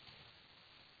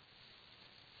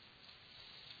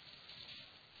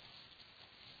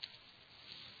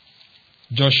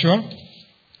 Joshua,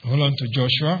 hold on to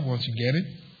Joshua once you get it.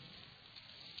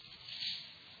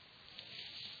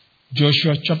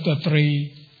 Joshua chapter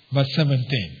 3 verse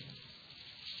 17.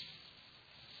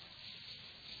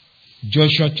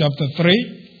 Joshua chapter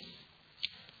 3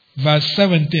 verse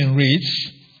 17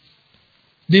 reads,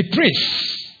 the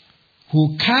priests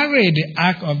who carried the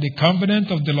ark of the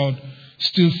covenant of the Lord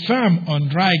stood firm on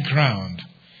dry ground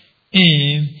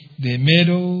in the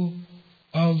middle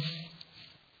of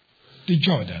the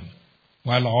Jordan,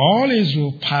 while all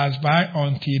Israel passed by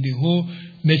until the whole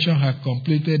nation had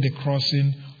completed the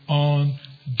crossing on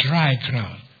dry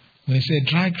ground. When I say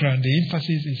dry ground, the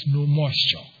emphasis is no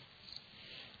moisture.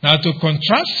 Now, to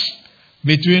contrast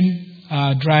between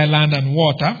dry land and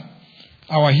water,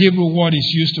 our Hebrew word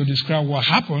is used to describe what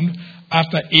happened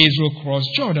after Israel crossed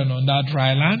Jordan on that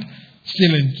dry land.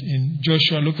 Still in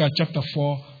Joshua, look at chapter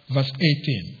 4, verse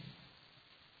 18.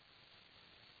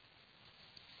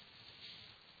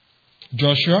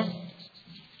 Joshua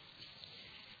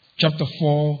chapter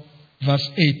 4 verse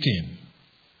 18.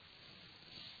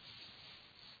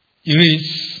 It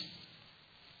reads,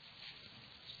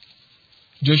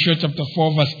 Joshua chapter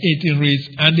 4 verse 18 reads,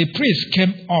 and the priests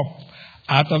came up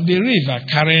out of the river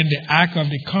carrying the ark of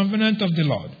the covenant of the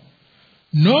Lord.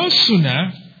 No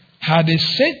sooner had they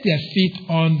set their feet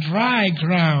on dry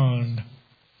ground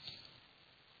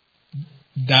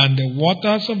than the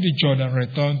waters of the Jordan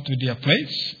returned to their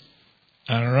place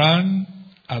and ran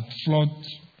at flood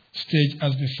stage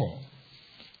as before.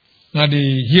 Now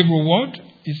the Hebrew word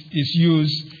is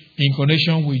used in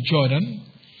connection with Jordan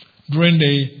during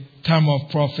the time of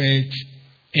prophet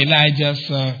Elijah's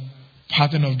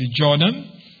parting of the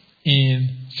Jordan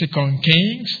in 2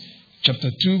 Kings chapter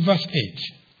 2 verse 8.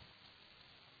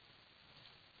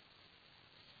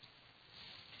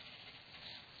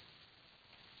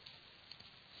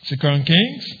 2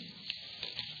 Kings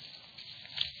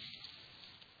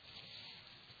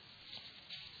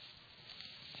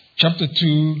chapter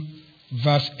 2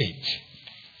 verse 8.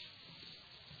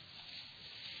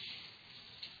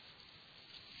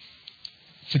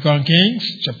 2 Kings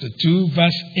chapter 2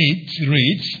 verse 8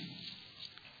 reads,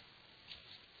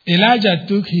 Elijah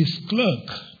took his cloak,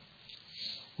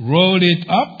 rolled it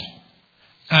up,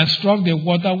 and struck the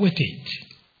water with it.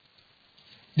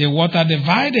 The water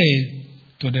divided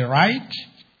to the right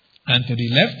and to the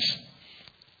left,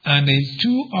 and the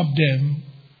two of them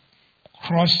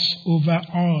crossed over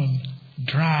on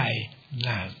dry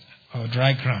land, or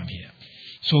dry ground here.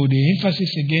 So the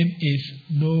emphasis again is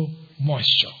no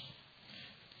moisture.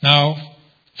 Now,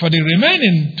 For the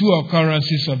remaining two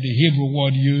occurrences of the Hebrew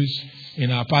word used in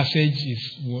our passage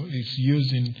is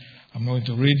used in, I'm going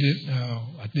to read it,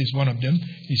 at least one of them,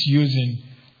 is used in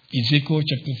Ezekiel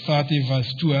chapter 30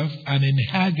 verse 12 and in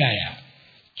Haggai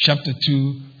chapter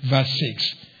 2 verse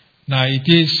 6. Now it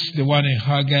is the one in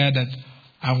Haggai that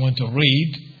I want to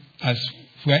read, as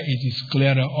where it is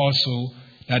clearer also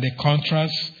that the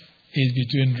contrast is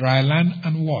between dry land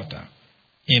and water.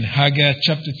 In Haggai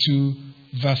chapter 2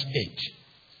 verse 8.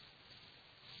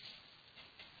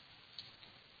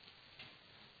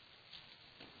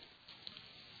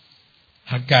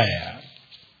 Haggai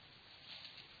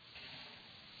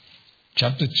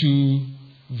chapter 2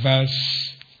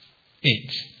 verse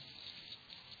 8.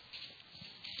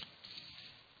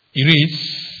 It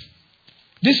reads,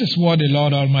 "This is what the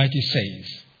Lord Almighty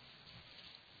says.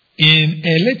 In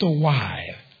a little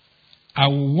while I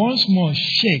will once more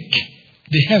shake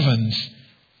the heavens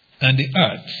and the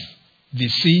earth, the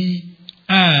sea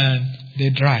and the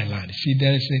dry land." See,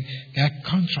 there is a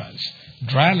contrast.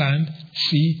 Dry land,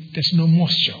 sea, there's no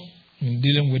moisture in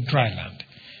dealing with dry land.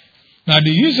 Now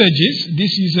these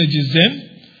usages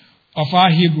then of our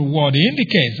Hebrew word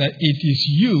indicates that it is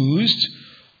used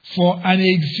for an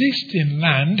existing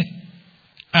land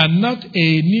and not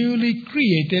a newly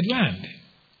created land.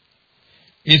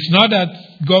 It's not that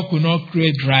God could not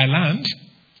create dry land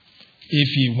if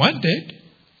He wanted,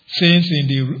 since in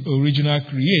the original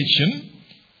creation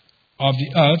of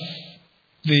the earth,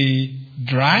 the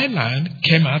dry land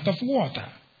came out of water,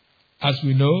 as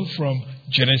we know from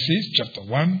Genesis chapter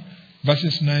 1,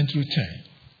 verses 9 through 10.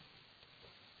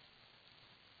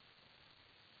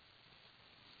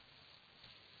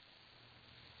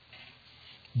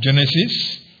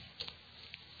 Genesis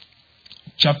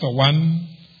chapter 1,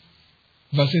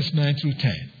 verses 9 through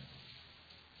 10.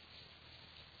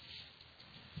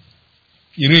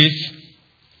 It reads,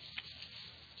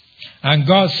 "And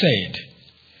God said,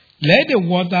 let the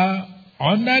water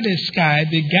under the sky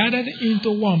be gathered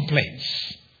into one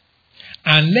place,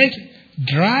 and let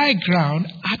dry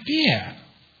ground appear.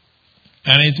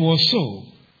 And it was so.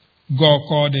 God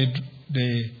called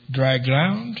the dry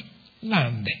ground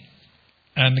land,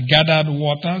 and gathered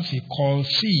waters He called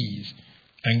seas,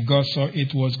 and God saw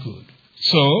it was good."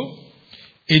 So,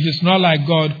 it is not like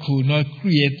God could not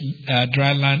create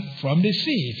dry land from the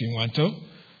sea if He wanted to.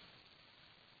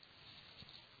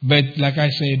 But like I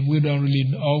said, we don't really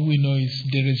know. All we know is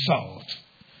the result.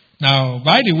 Now,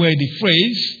 by the way, the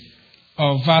phrase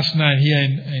of verse 9 here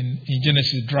in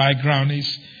Genesis, dry ground,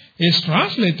 is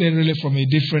translated really from a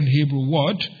different Hebrew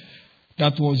word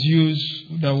that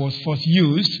was first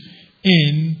used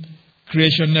in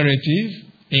creation narrative,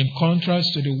 in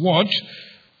contrast to the word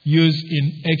used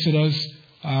in Exodus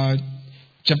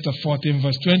chapter 14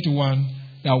 verse 21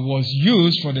 that was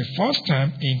used for the first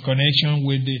time in connection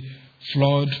with the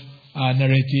flood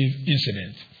narrative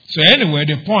incident. So anyway,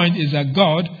 the point is that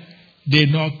God did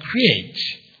not create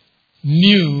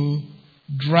new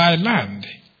dry land,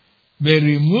 but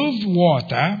removed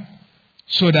water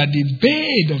so that the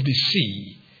bed of the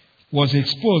sea was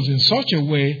exposed in such a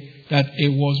way that it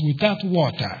was without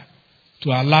water to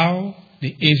allow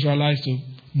the Israelites to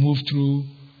move through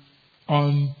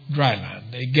on dry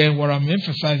land. Again, what I'm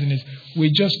emphasizing is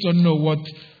we just don't know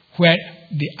where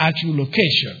the actual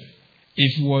location.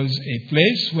 If it was a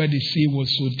place where the sea was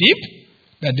so deep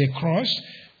that they crossed,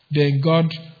 then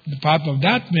God, the part of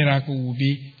that miracle will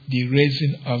be the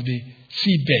raising of the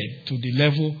seabed to the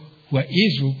level where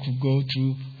Israel could go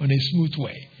through on a smooth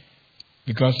way.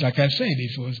 Because like I said,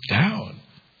 if it was down,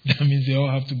 that means they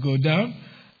all have to go down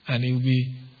and it will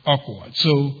be awkward.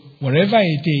 So wherever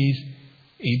it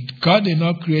is, God did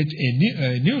not create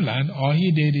a new land. All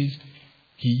He did is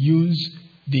He used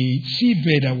the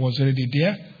seabed that was already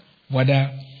there.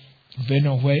 Whether they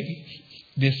know where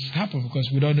this happened, because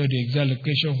we don't know the exact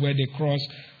location where they crossed,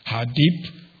 how deep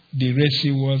the Red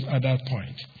Sea was at that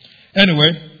point.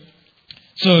 Anyway,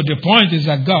 so the point is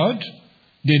that God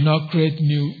did not create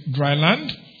new dry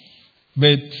land,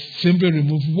 but simply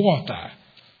removed water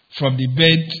from the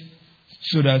bed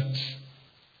so that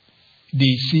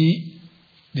the sea,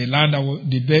 the land,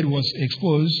 the bed was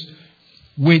exposed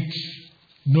with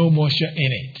no moisture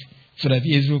in it, so that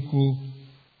Israel could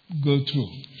go through.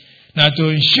 Now, to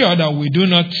ensure that we do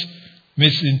not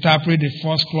misinterpret the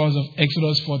first clause of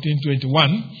Exodus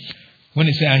 14:21, when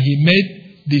it says, "And He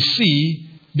made the sea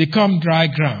become dry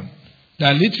ground,"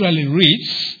 that literally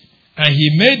reads, "And He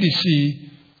made the sea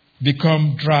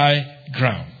become dry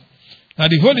ground." Now,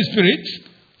 the Holy Spirit,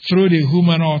 through the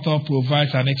human author,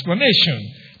 provides an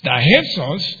explanation that helps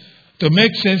us to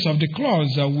make sense of the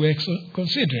clause that we're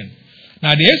considering.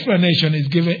 Now, the explanation is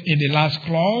given in the last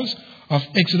clause of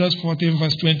Exodus 14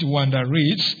 verse 21 that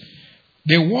reads,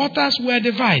 the waters were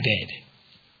divided.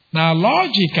 Now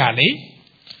logically,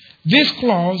 this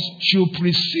clause should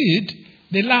precede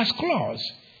the last clause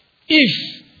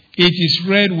if it is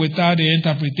read without the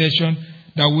interpretation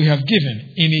that we have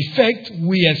given. In effect,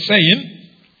 we are saying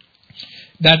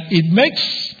that it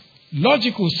makes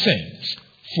logical sense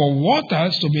for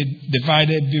waters to be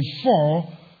divided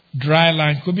before dry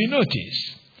land could be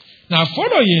noticed. Now,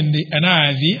 following the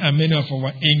NIV and many of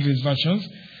our English versions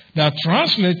that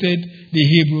translated the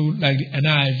Hebrew like the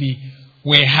NIV,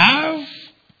 we have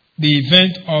the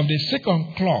event of the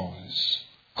second clause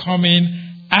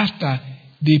coming after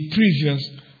the previous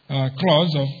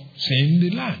clause of seeing the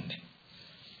land.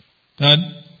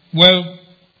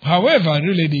 However,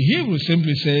 really the Hebrew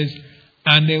simply says,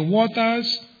 and the waters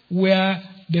were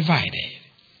divided.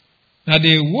 Now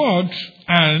the word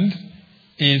 "and"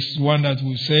 is one that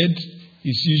we said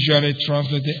is usually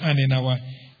translated "and" in our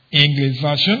English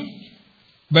version.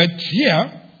 But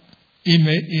here,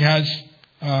 it has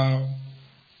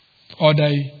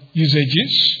other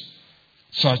usages,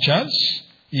 such as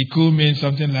it could mean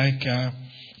something like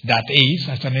 "that is"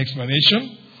 as an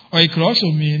explanation, or it could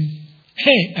also mean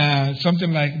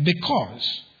something like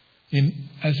 "because,"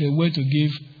 as a way to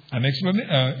give an explanation,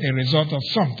 a result of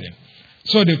something.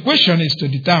 So the question is to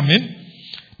determine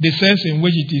the sense in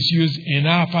which it is used in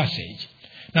our passage.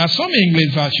 Now, some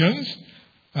English versions,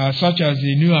 such as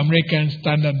the New American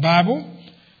Standard Bible,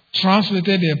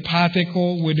 translated a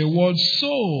particle with the word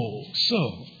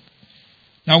so.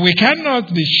 Now, we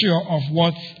cannot be sure of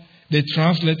what the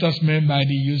translators meant by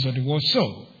the use of the word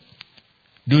so.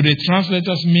 Do the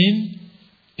translators mean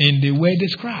in the way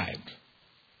described?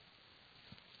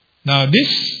 Now,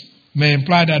 this may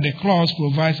imply that the clause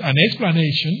provides an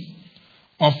explanation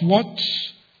of what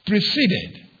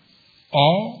preceded,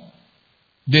 or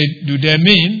do they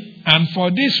mean, and for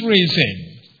this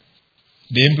reason?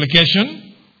 The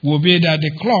implication will be that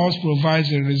the clause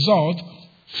provides a result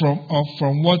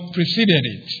from what preceded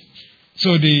it.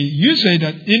 So the usage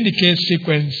that indicates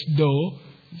sequence, though,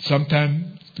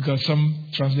 sometimes, because some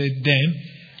translate then,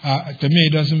 to me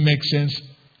it doesn't make sense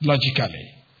logically.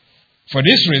 For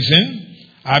this reason,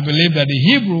 I believe that the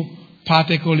Hebrew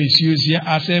particle is used here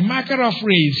as a marker of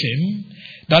reason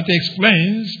that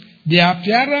explains the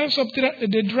appearance of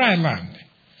the dry land.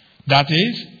 That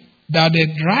is, that the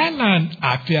dry land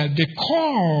appeared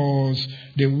because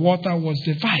the water was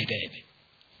divided.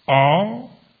 Or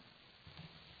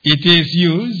it is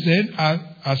used then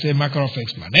as a marker of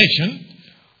explanation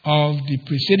of the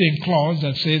preceding clause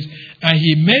that says, and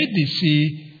he made the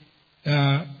sea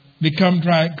become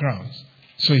dry grounds.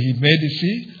 So he made the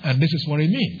sea, and this is what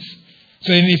it means.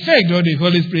 So in effect, though, the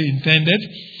Holy Spirit intended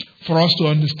for us to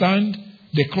understand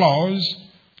the clause,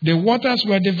 the waters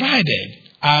were divided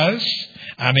as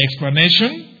an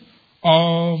explanation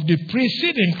of the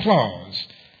preceding clause,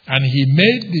 and he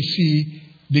made the sea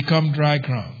become dry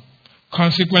ground.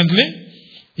 Consequently,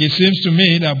 it seems to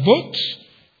me that both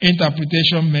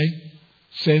interpretation make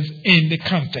sense in the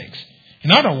context.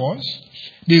 In other words,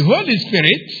 the Holy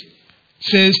Spirit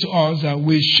says to us that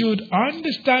we should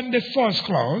understand the first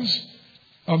clause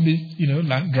of the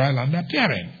dry land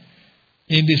appearing,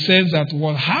 in the sense that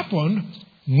what happened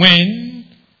when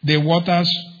the waters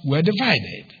were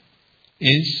divided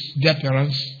is the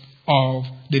appearance of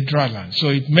the dry land. So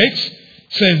it makes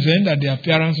sense then that the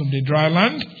appearance of the dry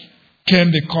land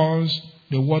came because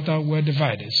the water were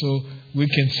divided. So we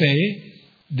can say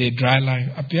the dry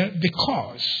land appeared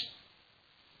because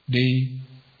the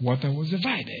water was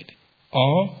divided.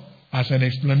 Or, as an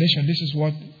explanation, this is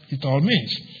what it all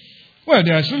means. Well,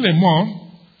 there is really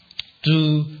more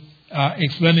to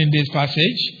explain in this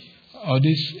passage, or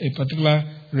this a particular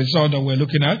result that we're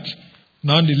looking at.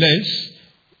 Nonetheless,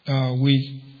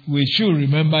 we should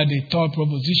remember the third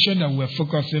proposition that we're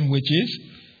focusing, which is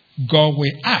God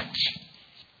will act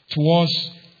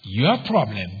towards your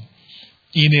problem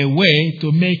in a way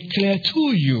to make clear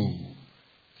to you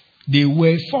the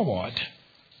way forward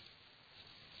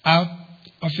out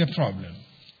of your problem.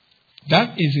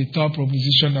 That is the third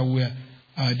proposition that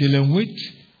we're dealing with,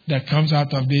 that comes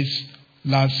out of these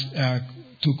last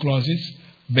two clauses,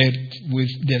 but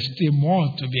there's still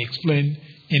more to be explained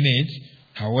in it.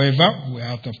 However, we're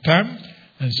out of time,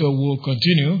 and so we'll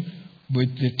continue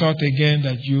with the thought again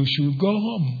that you should go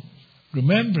home,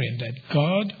 remembering that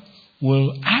God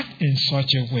will act in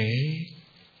such a way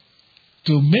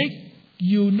to make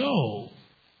you know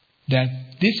that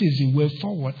this is the way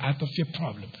forward out of your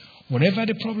problem. Whatever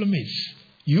the problem is,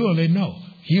 you only know.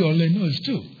 He only knows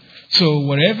too. So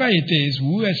whatever it is,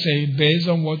 we are saying based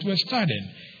on what we're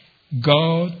studying,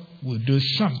 God will do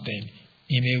something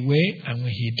in a way, and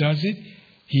when He does it,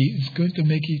 He is going to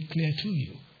make it clear to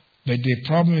you. But the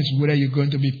problem is whether you're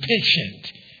going to be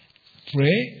patient.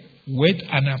 Pray, wait,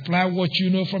 and apply what you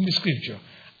know from the Scripture,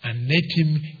 and let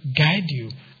Him guide you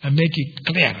and make it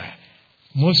clearer.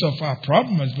 Most of our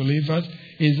problem as believers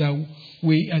is that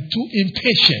we are too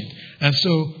impatient, and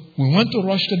so we want to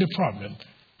rush to the problem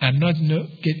and not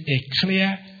get a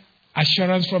clear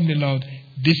assurance from the Lord.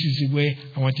 This is the way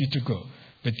I want you to go.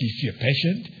 But if you're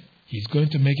patient, He's going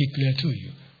to make it clear to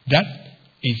you. That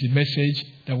is the message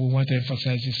that we want to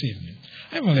emphasize this evening.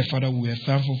 Heavenly Father, we are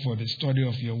thankful for the study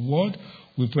of your word.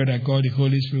 We pray that God, the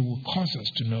Holy Spirit, will cause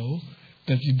us to know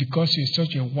that because you're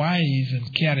such a wise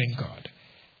and caring God,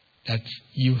 that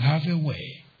you have a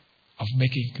way of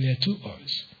making clear to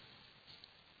us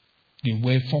the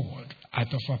way forward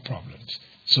out of our problems.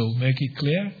 So make it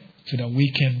clear so that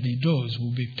we can be those who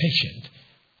will be patient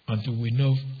until we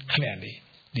know clearly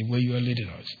the way you are leading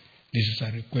us. This is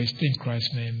our request in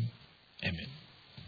Christ's name.